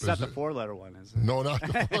that. It's not the 4-letter one, is it? No, not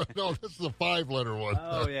the no. This is the 5-letter one.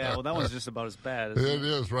 Oh yeah, well that one's just about as bad. It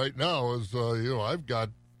is right now. As I've got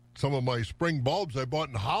some of my spring bulbs I bought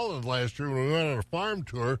in Holland last year when we went on a farm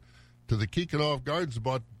tour to the Kekenoff Gardens.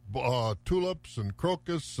 Bought tulips and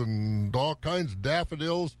crocus and all kinds of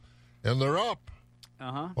daffodils, and they're up.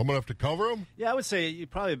 I'm gonna have to cover them. Yeah, I would say you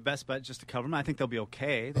probably best bet just to cover them. I think they'll be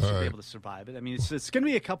okay. They should be able to survive it. I mean, it's going to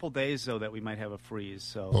be a couple days though that we might have a freeze.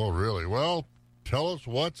 So. Oh, really? Well, tell us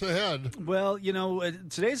what's ahead. Well,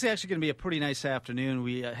 today's actually going to be a pretty nice afternoon.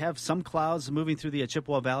 We have some clouds moving through the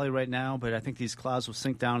Chippewa Valley right now, but I think these clouds will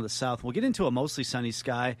sink down to the south. We'll get into a mostly sunny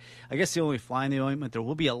sky. I guess the only fly in the ointment, there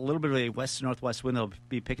will be a little bit of a west to northwest wind that will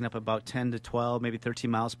be picking up about 10 to 12, maybe 13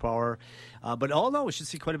 miles per hour. But all in all, we should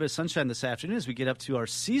see quite a bit of sunshine this afternoon as we get up to our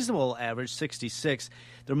seasonal average, 66.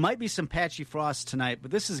 There might be some patchy frost tonight, but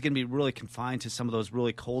this is going to be really confined to some of those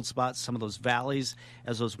really cold spots, some of those valleys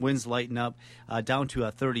as those winds lighten up down to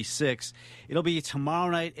 36. It'll be tomorrow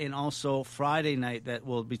night and also Friday night that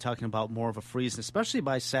we'll be talking about more of a freeze, and especially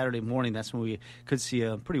by Saturday morning. That's when we could see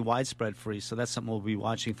a pretty widespread freeze, so that's something we'll be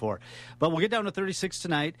watching for. But we'll get down to 36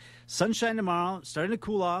 tonight. Sunshine tomorrow, starting to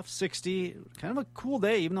cool off, 60. Kind of a cool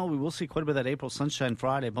day, even though we will see quite a bit of that April sunshine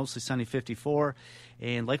Friday, mostly sunny, 54.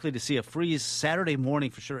 And likely to see a freeze Saturday morning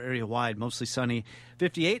for sure, area-wide, mostly sunny,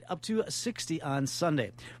 58 up to 60 on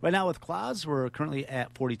Sunday. Right now with clouds, we're currently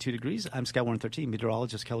at 42 degrees. I'm Skywarn 13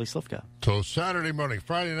 meteorologist Kelly Slifka. So Saturday morning,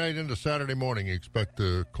 Friday night into Saturday morning, you expect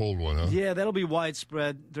a cold one, huh? Yeah, that'll be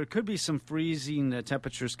widespread. There could be some freezing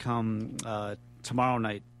temperatures come tomorrow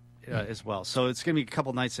night. As well. So it's going to be a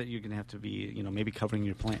couple nights that you're going to have to be, maybe covering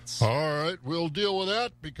your plants. All right. We'll deal with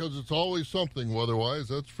that because it's always something weather-wise,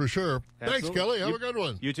 that's for sure. Absolutely. Thanks, Kelly. Have a good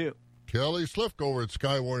one. You too. Kelly Slifka over at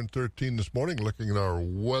Skywarn 13 this morning looking at our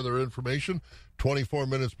weather information. 24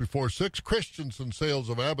 minutes before 6. Christensen Sales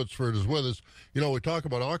of Abbotsford is with us. We talk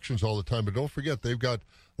about auctions all the time, but don't forget they've got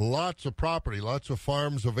lots of property, lots of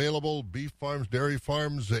farms available, beef farms, dairy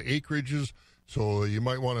farms, acreages. So you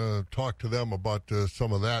might want to talk to them about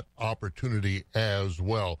some of that opportunity as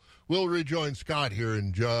well. We'll rejoin Scott here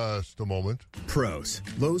in just a moment. Pros.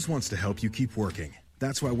 Lowe's wants to help you keep working.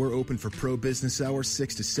 That's why we're open for pro business hours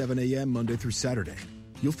 6 to 7 a.m. Monday through Saturday.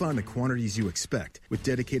 You'll find the quantities you expect with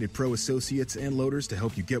dedicated pro associates and loaders to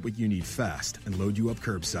help you get what you need fast and load you up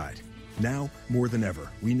curbside. Now, more than ever,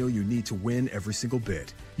 we know you need to win every single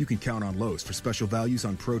bid. You can count on Lowe's for special values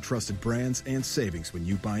on pro-trusted brands and savings when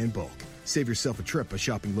you buy in bulk. Save yourself a trip by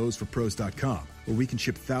shopping Lowe'sForPros.com, where we can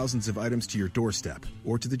ship thousands of items to your doorstep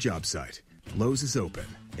or to the job site. Lowe's is open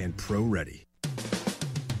and pro-ready.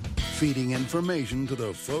 Feeding information to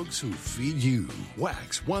the folks who feed you.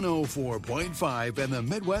 Wax 104.5 and the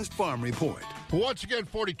Midwest Farm Report. Once again,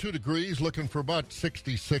 42 degrees, looking for about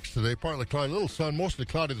 66 today. Partly cloudy, little sun, mostly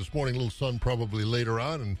cloudy this morning, little sun probably later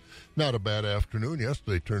on, and not a bad afternoon.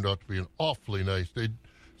 Yesterday turned out to be an awfully nice day.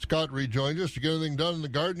 Scott rejoined us. You get anything done in the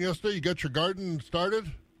garden yesterday? You got your garden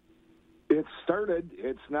started? It's started.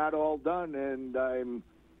 It's not all done, and I'm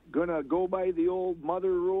going to go by the old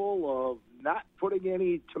mother rule of not putting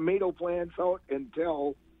any tomato plants out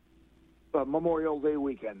until Memorial Day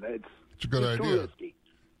weekend. It's a good idea.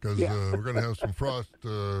 Because we're going to have some frost,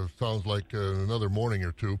 sounds like another morning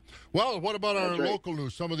or two. Well, what about our local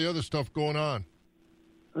news, some of the other stuff going on?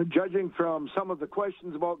 Judging from some of the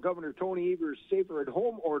questions about Governor Tony Evers'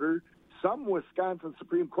 safer-at-home order, some Wisconsin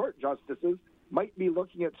Supreme Court justices might be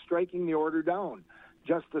looking at striking the order down.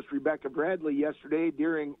 Justice Rebecca Bradley yesterday,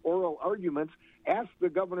 during oral arguments, asked the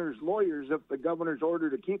governor's lawyers if the governor's order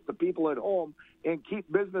to keep the people at home and keep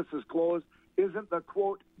businesses closed isn't the,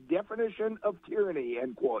 quote, definition of tyranny,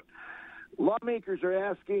 end quote. Lawmakers are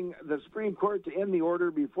asking the Supreme Court to end the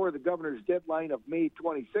order before the governor's deadline of May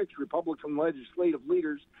 26. Republican legislative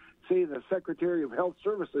leaders say the Secretary of Health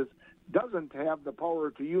Services doesn't have the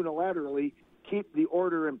power to unilaterally keep the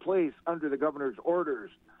order in place under the governor's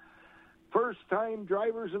orders. First-time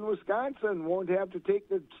drivers in Wisconsin won't have to take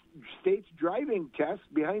the state's driving test,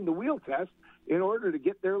 behind-the-wheel test, in order to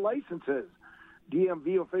get their licenses.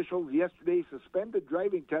 DMV officials yesterday suspended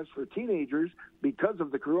driving tests for teenagers because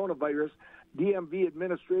of the coronavirus. DMV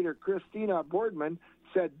Administrator Christina Boardman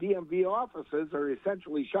said DMV offices are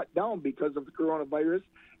essentially shut down because of the coronavirus,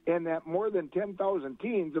 and that more than 10,000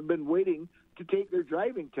 teens have been waiting to take their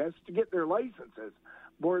driving tests to get their licenses.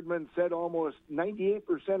 Boardman said almost 98%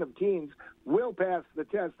 of teens will pass the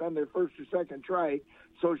test on their first or second try,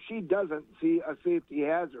 so she doesn't see a safety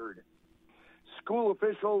hazard. School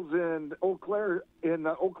officials in the Eau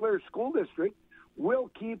Claire School District will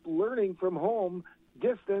keep learning from home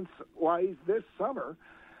distance-wise this summer.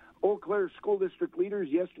 Eau Claire School District leaders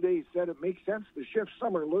yesterday said it makes sense to shift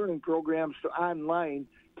summer learning programs to online.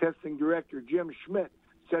 Testing Director Jim Schmidt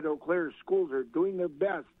said Eau Claire schools are doing their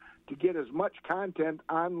best to get as much content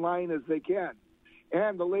online as they can.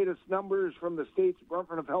 And the latest numbers from the state's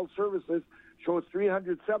Department of Health Services shows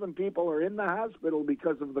 307 people are in the hospital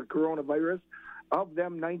because of the coronavirus. Of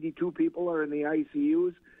them, 92 people are in the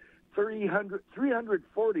ICUs.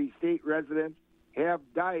 340 state residents have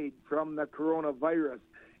died from the coronavirus.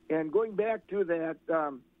 And going back to that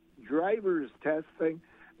driver's test thing,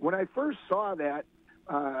 when I first saw that,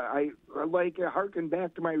 I harkened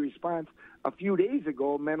back to my response a few days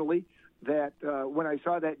ago mentally that when I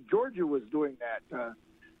saw that Georgia was doing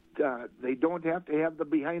that, they don't have to have the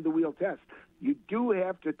behind-the-wheel test. You do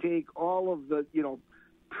have to take all of the,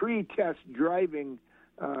 pre-test driving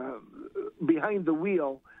behind the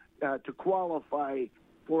wheel to qualify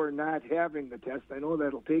for not having the test. I know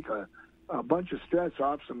that'll take a bunch of stress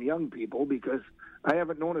off some young people because I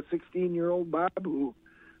haven't known a 16-year-old Bob who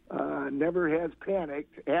never has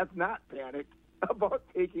not panicked about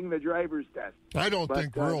taking the driver's test. I don't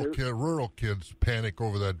think rural kids panic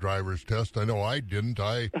over that driver's test. I know I didn't.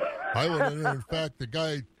 I went in there. In fact, the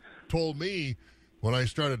guy told me when I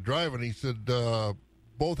started driving, he said,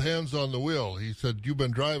 both hands on the wheel. He said, you've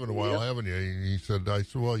been driving a while, haven't you? I said,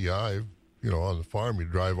 well, yeah, on the farm you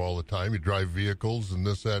drive all the time. You drive vehicles and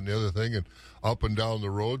this, that, and the other thing, and up and down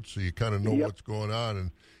the road, so you kind of know what's going on.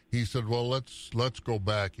 And he said, well, let's go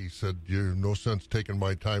back. He said, you're no sense taking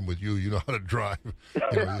my time with you. You know how to drive.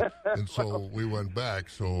 And so we went back.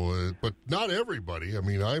 So, but not everybody. I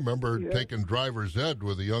mean, I remember taking driver's ed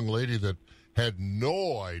with a young lady that had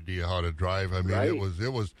no idea how to drive. I mean,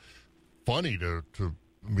 it was funny to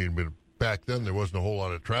back then there wasn't a whole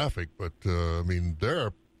lot of traffic, but I mean,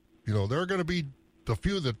 there are going to be a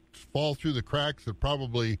few that fall through the cracks that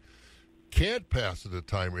probably can't pass at a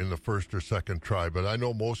time in the first or second try, but I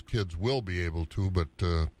know most kids will be able to. But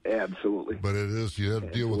absolutely. But it is, you have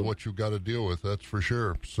to deal with what you've got to deal with. That's for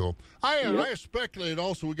sure. So I speculate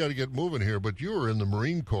also we got to get moving here. But you were in the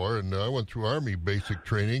Marine Corps, and I went through Army basic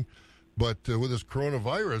training. But with this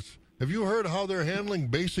coronavirus, have you heard how they're handling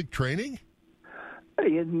basic training?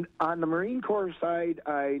 On the Marine Corps side,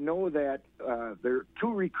 I know that there are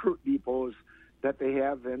 2 recruit depots that they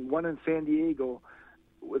have, and one in San Diego.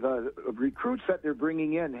 The recruits that they're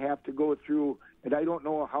bringing in have to go through, and I don't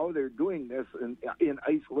know how they're doing this in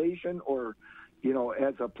isolation or,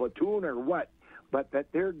 as a platoon or what, but that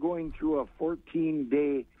they're going through a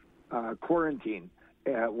 14-day quarantine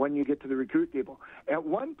when you get to the recruit depot. At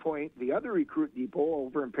one point, the other recruit depot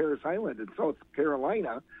over in Parris Island in South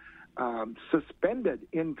Carolina suspended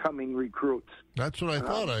incoming recruits. That's what I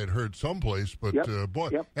thought I had heard someplace, but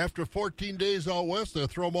after 14 days out west, they'll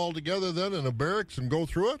throw them all together then in a barracks and go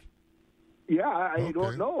through it? Yeah, I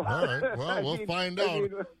don't know. All right, well, we'll find out.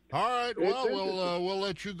 All right, well, we'll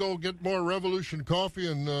let you go get more Revolution coffee,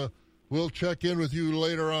 and we'll check in with you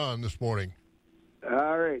later on this morning.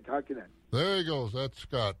 All right, talk to you then. There he goes. That's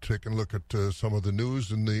Scott taking a look at some of the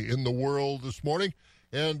news in the world this morning,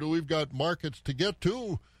 and we've got markets to get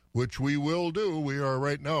to, which we will do. We are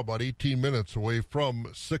right now about 18 minutes away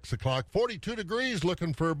from 6 o'clock. 42 degrees,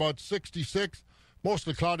 looking for about 66.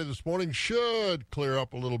 Mostly cloudy this morning. Should clear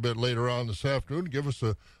up a little bit later on this afternoon. Give us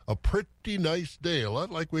a a pretty nice day, a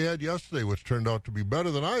lot like we had yesterday, which turned out to be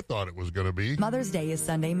better than I thought it was going to be. Mother's Day is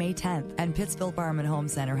Sunday, May 10th, and Pittsville Farm and Home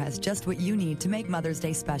Center has just what you need to make Mother's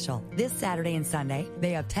Day special. This Saturday and Sunday,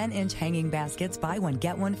 they have 10-inch hanging baskets, buy one,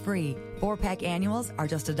 get one free. 4-pack annuals are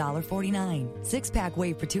just $1.49. 6-pack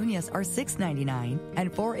wave petunias are $6.99,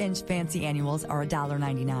 and 4-inch fancy annuals are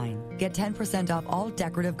 $1.99. Get 10% off all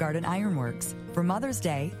decorative garden ironworks. For Mother's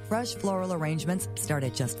Day, fresh floral arrangements start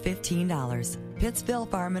at just $15. Pittsville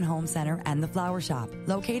Farm and Home Center and the Flower Shop,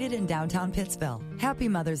 located in downtown Pittsville. Happy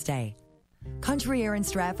Mother's Day. Country Air in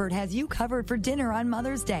Stratford has you covered for dinner on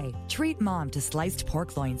Mother's Day. Treat Mom to sliced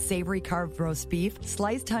pork loin, savory carved roast beef,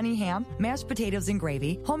 sliced honey ham, mashed potatoes and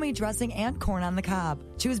gravy, homemade dressing, and corn on the cob.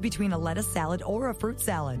 Choose between a lettuce salad or a fruit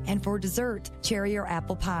salad. And for dessert, cherry or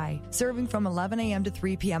apple pie. Serving from 11 a.m. to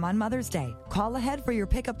 3 p.m. on Mother's Day. Call ahead for your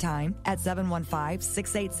pickup time at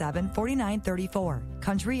 715-687-4934.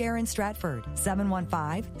 Country Air in Stratford,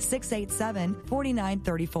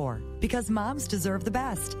 715-687-4934. Because moms deserve the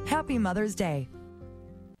best. Happy Mother's Day.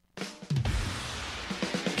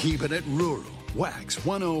 Keeping it rural. Wax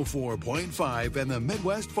 104.5 and the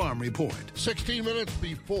Midwest Farm Report. 16 minutes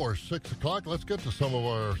before 6 o'clock. Let's get to some of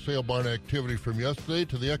our sale barn activity from yesterday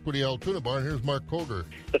to the Equity Altoona barn. Here's Mark Koger.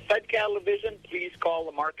 The Fed Cattle Division, please call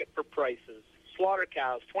the market for prices. Slaughter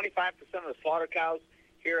cows, 25% of the slaughter cows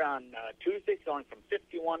here on Tuesday selling from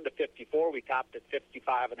 51 to 54. We topped at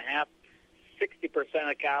 55.5.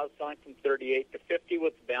 60% of cows selling from 38 to 50,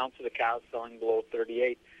 with the balance of the cows selling below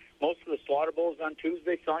 38. Most of the slaughter bulls on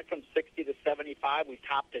Tuesday selling from 60 to 75. We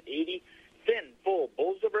topped at 80. Thin, full,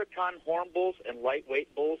 bulls over a ton, horn bulls, and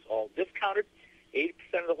lightweight bulls, all discounted.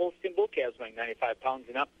 80% of the Holstein bull calves weighing 95 pounds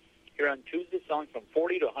and up here on Tuesday selling from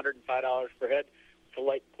 $40 to $105 per head. For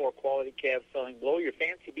light, poor quality calves selling below. Your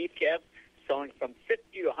fancy beef calves selling from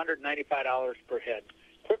 $50 to $195 per head.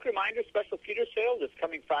 Quick reminder, special feeder sale this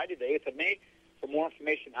coming Friday, the 8th of May. For more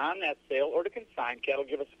information on that sale or to consign cattle,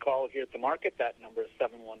 give us a call here at the market. That number is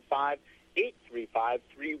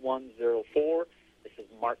 715-835-3104. This is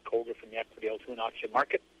Mark Koger from the Equity Altoona Auction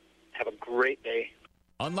Market. Have a great day.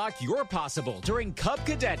 Unlock your possible during Cub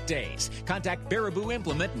Cadet Days. Contact Baraboo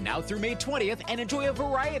Implement now through May 20th and enjoy a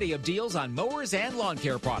variety of deals on mowers and lawn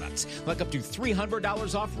care products. Like up to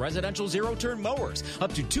 $300 off residential zero-turn mowers,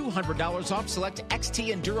 up to $200 off select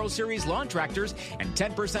XT Enduro Series lawn tractors, and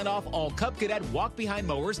 10% off all Cub Cadet walk-behind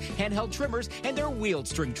mowers, handheld trimmers, and their wheeled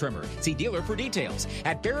string trimmer. See dealer for details.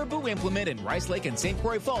 At Baraboo Implement in Rice Lake and St.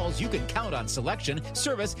 Croix Falls, you can count on selection,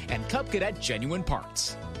 service, and Cub Cadet genuine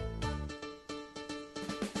parts.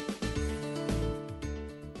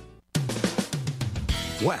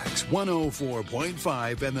 Wax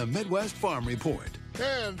 104.5 and the Midwest Farm Report.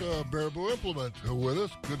 And Baraboo Implement with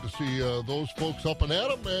us. Good to see those folks up and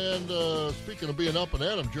at 'em. And speaking of being up and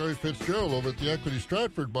at 'em, Jerry Fitzgerald over at the Equity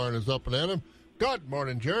Stratford barn is up and at 'em. Good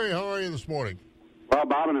morning, Jerry. How are you this morning? Well,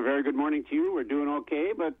 Bob, and a very good morning to you. We're doing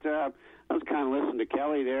okay, but I was kind of listening to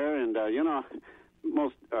Kelly there, and,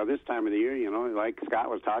 most this time of the year, like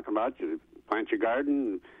Scott was talking about, you plant your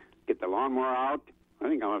garden, get the lawnmower out. I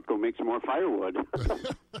think I'll have to go make some more firewood.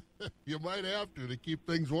 You might have to keep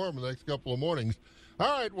things warm the next couple of mornings. All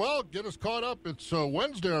right, well, get us caught up. It's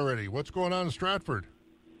Wednesday already. What's going on in Stratford?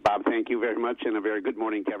 Bob, thank you very much, and a very good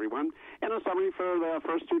morning to everyone. And a summary for the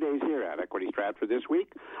first 2 days here at Equity Stratford this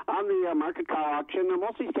week. On the market cow auction, a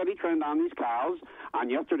mostly steady trend on these cows. On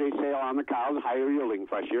yesterday's sale on the cows, higher-yielding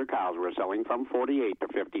fresh-year cows were selling from 48 to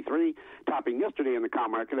 53, topping yesterday in the cow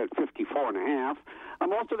market at 54.5.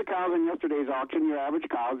 Most of the cows in yesterday's auction, your average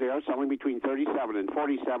cows, they are selling between 37 and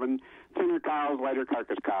 47. Thinner cows, lighter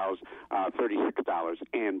carcass cows, $36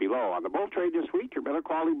 and below. On the bull trade this week, your better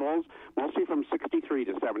quality bulls, mostly from 63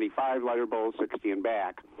 to 75, lighter bulls 60 and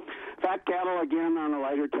back. Fat cattle, again, on a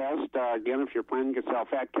lighter test. Again, if you're planning to sell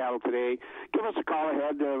fat cattle today, give us a call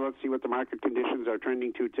ahead. Let's see what the market conditions are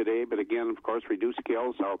trending to today. But again, of course, reduced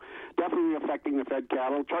kills, so definitely affecting the fed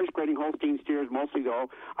cattle. Choice grading Holstein steers, mostly, though,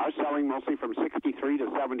 are selling mostly from 63 to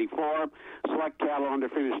 74. Select cattle, under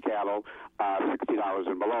finished cattle, $60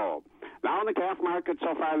 and below. Now in the calf market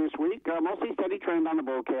so far this week, mostly steady trend on the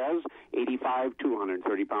bull calves. 85 to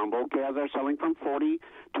 130-pound bull calves are selling from 40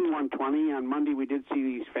 to 120. On Monday, we did see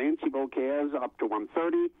these fancy bull calves up to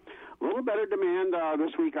 130. A little better demand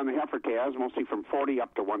this week on the heifer calves, mostly from 40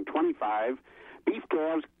 up to 125. Beef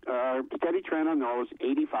calves, steady trend on those,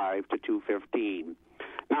 85 to 215.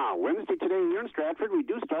 Now, Wednesday today here in Stratford, we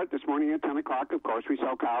do start this morning at 10 o'clock. Of course, we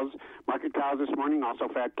sell cows, market cows this morning, also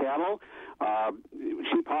fat cattle,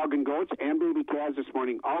 sheep, hog, and goats, and baby calves this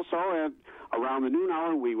morning. Also, at around the noon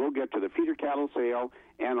hour, we will get to the feeder cattle sale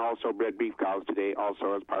and also bred beef cows today,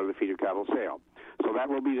 also as part of the feeder cattle sale. So that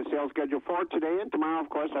will be the sales schedule for today. And tomorrow, of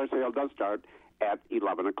course, our sale does start at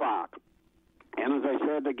 11 o'clock. And as I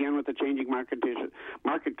said, again, with the changing market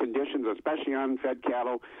conditions, especially on fed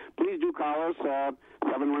cattle, please do call us,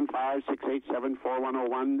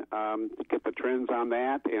 715-687-4101, to get the trends on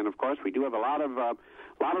that. And, of course, we do have a lot of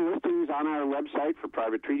listings on our website for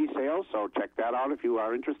private treaty sales, so check that out if you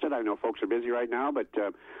are interested. I know folks are busy right now, but,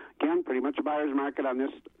 again, pretty much a buyer's market on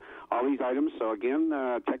all these items. So, again,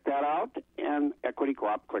 check that out. And Equity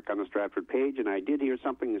Co-op, click on the Stratford page. And I did hear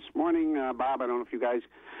something this morning, Bob. I don't know if you guys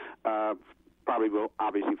probably will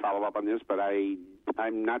obviously follow up on this, but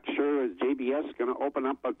I'm not sure. Is JBS going to open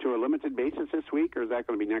up to a limited basis this week, or is that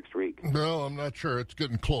going to be next week? No, I'm not sure. It's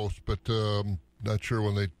getting close, but not sure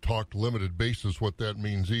when they talk limited basis what that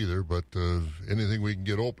means either. But anything we can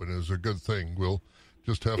get open is a good thing. We'll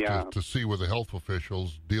just have to see with the health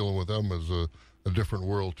officials. Dealing with them is a different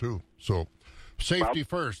world too. So safety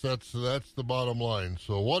first. That's the bottom line.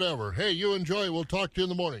 So whatever. Hey, you enjoy. We'll talk to you in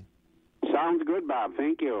the morning. Sounds good, Bob.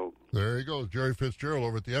 Thank you. There you go. Jerry Fitzgerald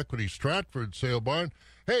over at the Equity Stratford Sale Barn.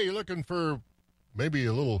 Hey, you're looking for maybe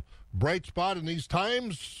a little bright spot in these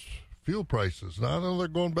times? Fuel prices. Now, I know they're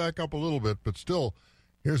going back up a little bit, but still,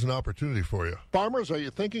 here's an opportunity for you. Farmers, are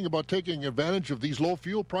you thinking about taking advantage of these low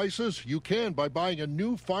fuel prices? You can by buying a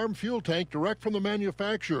new farm fuel tank direct from the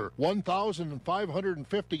manufacturer.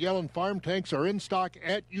 1,550-gallon farm tanks are in stock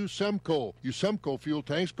at Usemco. Usemco fuel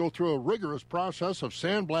tanks go through a rigorous process of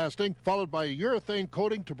sandblasting, followed by a urethane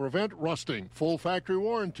coating to prevent rusting. Full factory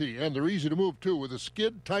warranty, and they're easy to move too with a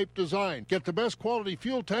skid-type design. Get the best quality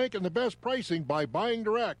fuel tank and the best pricing by buying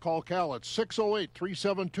direct. Call Cal at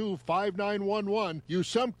 608-372-5911.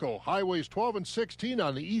 Usemco, Highways 12 and 16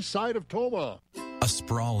 on the east side of Toma. A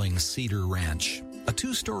sprawling cedar ranch, a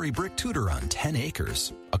 2-story brick tutor on 10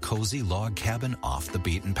 acres, a cozy log cabin off the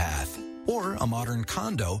beaten path, or a modern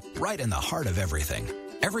condo right in the heart of everything.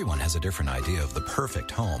 Everyone has a different idea of the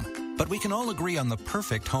perfect home, but we can all agree on the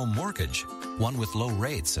perfect home mortgage. One with low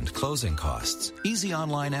rates and closing costs, easy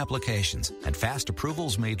online applications, and fast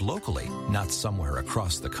approvals made locally, not somewhere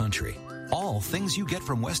across the country. All things you get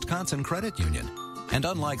from Wisconsin Credit Union. And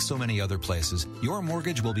unlike so many other places, your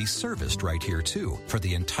mortgage will be serviced right here, too, for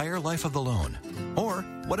the entire life of the loan. Or,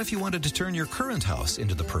 what if you wanted to turn your current house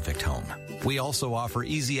into the perfect home? We also offer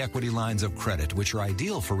easy equity lines of credit, which are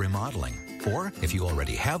ideal for remodeling. Or, if you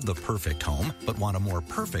already have the perfect home, but want a more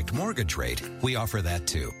perfect mortgage rate, we offer that,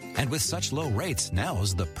 too. And with such low rates,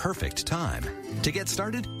 now's the perfect time. To get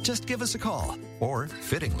started, just give us a call. Or,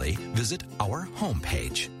 fittingly, visit our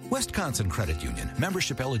homepage. Wisconsin Credit Union.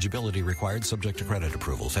 Membership eligibility required, subject to credit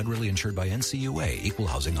approval. Federally insured by NCUA. Equal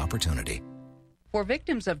housing opportunity. For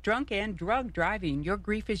victims of drunk and drug driving, your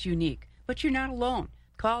grief is unique, but you're not alone.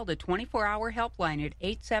 Call the 24-hour helpline at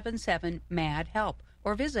 877-MAD-HELP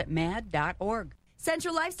or visit mad.org.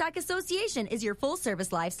 Central Livestock Association is your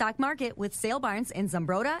full-service livestock market with sale barns in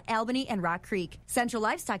Zumbrota, Albany, and Rock Creek. Central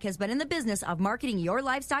Livestock has been in the business of marketing your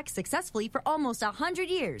livestock successfully for almost 100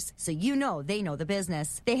 years, so you know they know the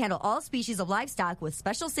business. They handle all species of livestock with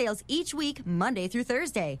special sales each week, Monday through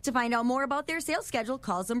Thursday. To find out more about their sales schedule,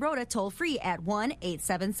 call Zumbrota toll-free at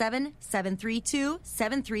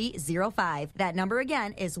 1-877-732-7305. That number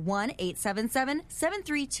again is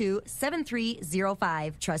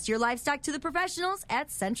 1-877-732-7305. Trust your livestock to the professionals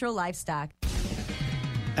at Central Livestock.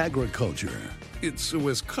 Agriculture. It's a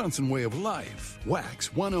Wisconsin way of life. Wax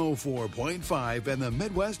 104.5 and the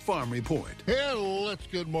Midwest Farm Report. And let's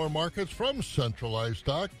get more markets from Central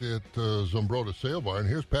Livestock at Zumbrota Sale Barn.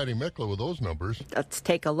 Here's Patty Mickla with those numbers. Let's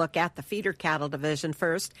take a look at the feeder cattle division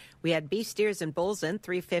first. We had beef steers and bulls in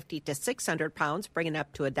 350 to 600 pounds, bringing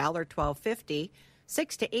up to $1.1250.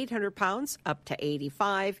 6 to 800 pounds up to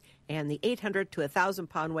 85, and the 800 to 1,000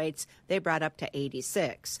 pound weights they brought up to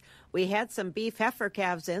 86. We had some beef heifer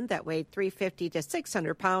calves in that weighed 350 to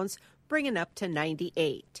 600 pounds, bringing up to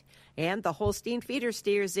 98. And the Holstein feeder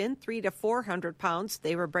steers in 300 to 400 pounds,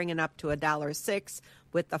 they were bringing up to $1.06,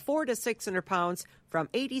 with the 400 to 600 pounds from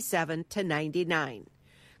 87 to 99.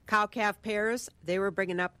 Cow-calf pairs, they were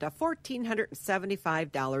bringing up to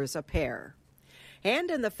 $1,475 a pair.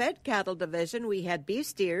 And in the fed cattle division, we had beef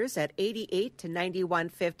steers at 88 to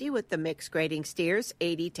 91.50, with the mixed grading steers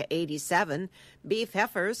 80 to 87, beef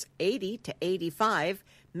heifers 80 to 85,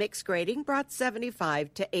 mixed grading brought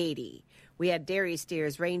 75 to 80. We had dairy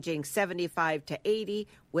steers ranging 75 to 80,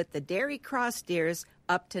 with the dairy cross steers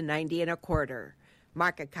up to 90 1/4.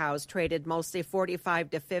 Market cows traded mostly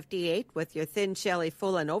 45 to 58, with your thin, shelly,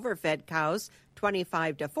 full and overfed cows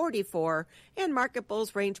 25 to 44, and market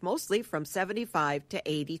bulls range mostly from 75 to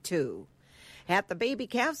 82. At the baby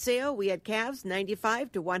calf sale, we had calves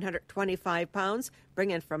 95 to 125 pounds,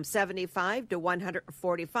 bringing from $75 to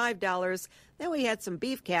 $145. Then we had some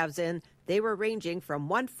beef calves in. They were ranging from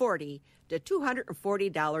 $140 to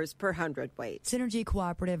 $240 per hundredweight. Synergy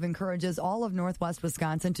Cooperative encourages all of Northwest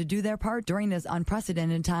Wisconsin to do their part during this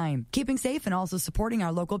unprecedented time, keeping safe and also supporting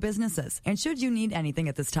our local businesses. And should you need anything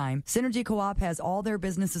at this time, Synergy Co-op has all their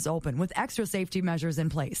businesses open with extra safety measures in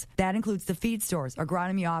place. That includes the feed stores,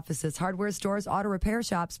 agronomy offices, hardware stores, auto repair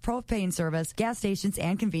shops, propane service, gas stations,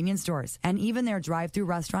 and convenience stores, and even their drive-through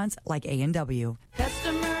restaurants like A&W.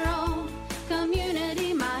 Customer-owned,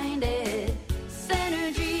 community-minded,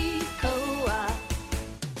 Synergy Co-op.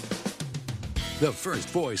 The first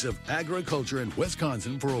voice of agriculture in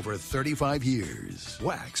Wisconsin for over 35 years.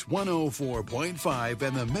 Wax 104.5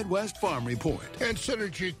 and the Midwest Farm Report. And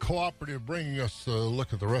Synergy Cooperative bringing us a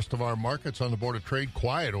look at the rest of our markets. On the Board of Trade,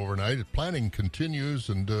 quiet overnight. Planning continues,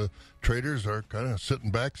 and traders are kind of sitting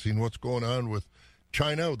back, seeing what's going on with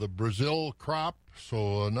China, the Brazil crop,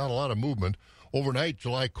 so not a lot of movement. Overnight,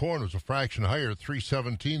 July corn was a fraction higher at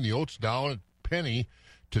 $3.17. The oats down a penny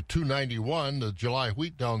to $2.91. The July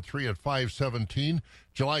wheat down 3 at $5.17.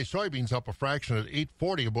 July soybeans up a fraction at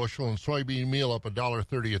 $8.40 a bushel, and soybean meal up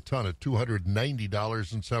 $1.30 a ton at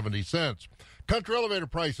 $290.70. Country elevator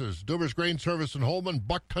prices: Dubers Grain Service in Holman,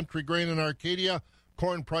 Buck Country Grain in Arcadia.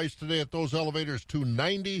 Corn price today at those elevators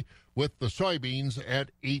 $2.90, with the soybeans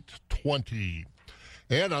at $8.20.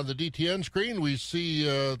 And on the DTN screen, we see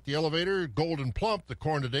the elevator, Golden Plump. The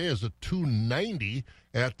corn today is at $2.90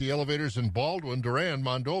 at the elevators in Baldwin, Durand,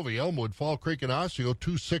 Mondovi, Elmwood, Fall Creek, and Osseo,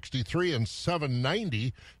 $2.63 and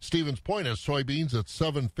 $7.90. Stevens Point has soybeans at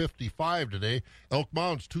 $7.55 today. Elk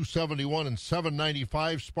Mound's $2.71 and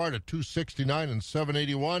 $7.95. Sparta $2.69 and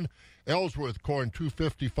 $7.81. Ellsworth corn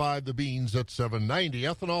 $2.55. The beans at $7.90.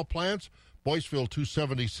 Ethanol plants: Boyceville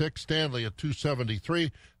 $2.76, Stanley at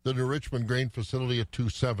 $2.73, the New Richmond Grain Facility at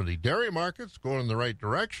 $2.70. Dairy markets going in the right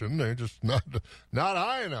direction. They're just not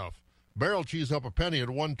high enough. Barrel cheese up a penny at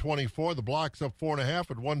 $1.24. The block's up 4.5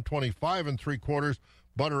 at $1.25 3/4.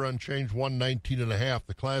 Butter unchanged, $1.19.5.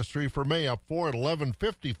 The Class 3 for May up 4 at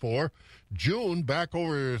 $11.54. June back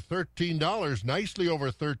over $13, nicely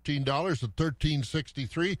over $13 at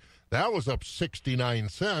 $13.63. That was up 69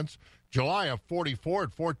 cents. July up 44 at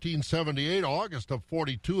 $14.78. August up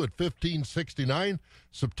 42 at $15.69.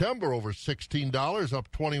 September over $16,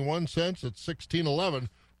 up 21 cents at $16.11.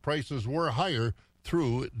 Prices were higher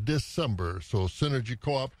through December. So Synergy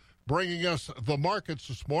Co-op bringing us the markets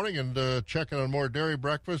this morning, and checking on more dairy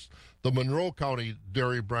breakfast. The Monroe County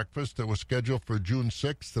Dairy Breakfast that was scheduled for June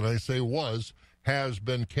 6th, and I say has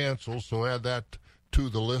been canceled. So add that to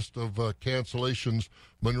the list of cancellations.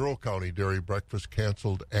 Monroe County Dairy Breakfast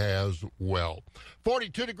canceled as well.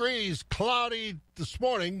 42 degrees, cloudy this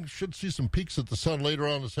morning. Should see some peaks of the sun later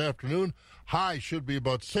on this afternoon. High should be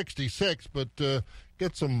about 66, but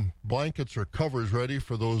get some blankets or covers ready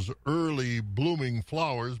for those early blooming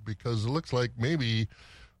flowers, because it looks like maybe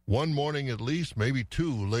one morning at least, maybe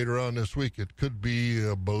two later on this week, it could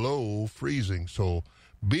be below freezing. So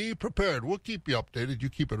be prepared. We'll keep you updated. You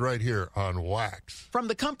keep it right here on Wax. From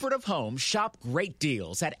the comfort of home, shop great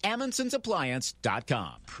deals at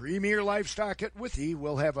Amundsen'sAppliance.com. Premier Livestock at Withee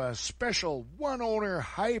will have a special one-owner,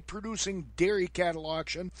 high-producing dairy cattle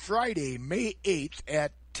auction Friday, May 8th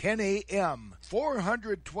at 10 a.m.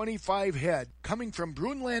 425 head coming from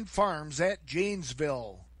Bruneland Farms at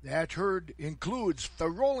Janesville. That herd includes the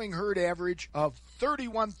rolling herd average of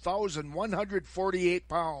 31,148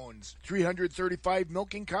 pounds, 335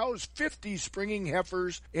 milking cows, 50 springing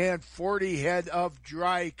heifers, and 40 head of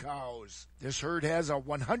dry cows. This herd has a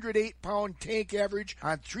 108-pound tank average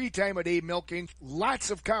on 3-time-a-day milking. Lots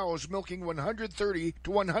of cows milking 130 to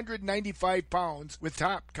 195 pounds, with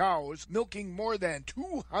top cows milking more than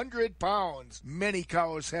 200 pounds. Many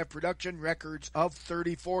cows have production records of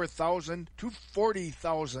 34,000 to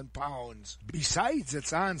 40,000 pounds. Besides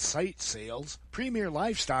its on-site sales, Premier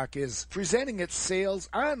Livestock is presenting its sales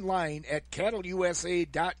online at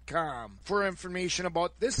cattleusa.com. For information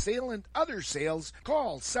about this sale and other sales,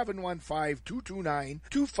 call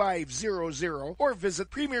 715-229-2500 or visit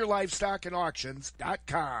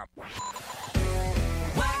premierlivestockandauctions.com.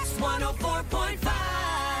 Wax 104.5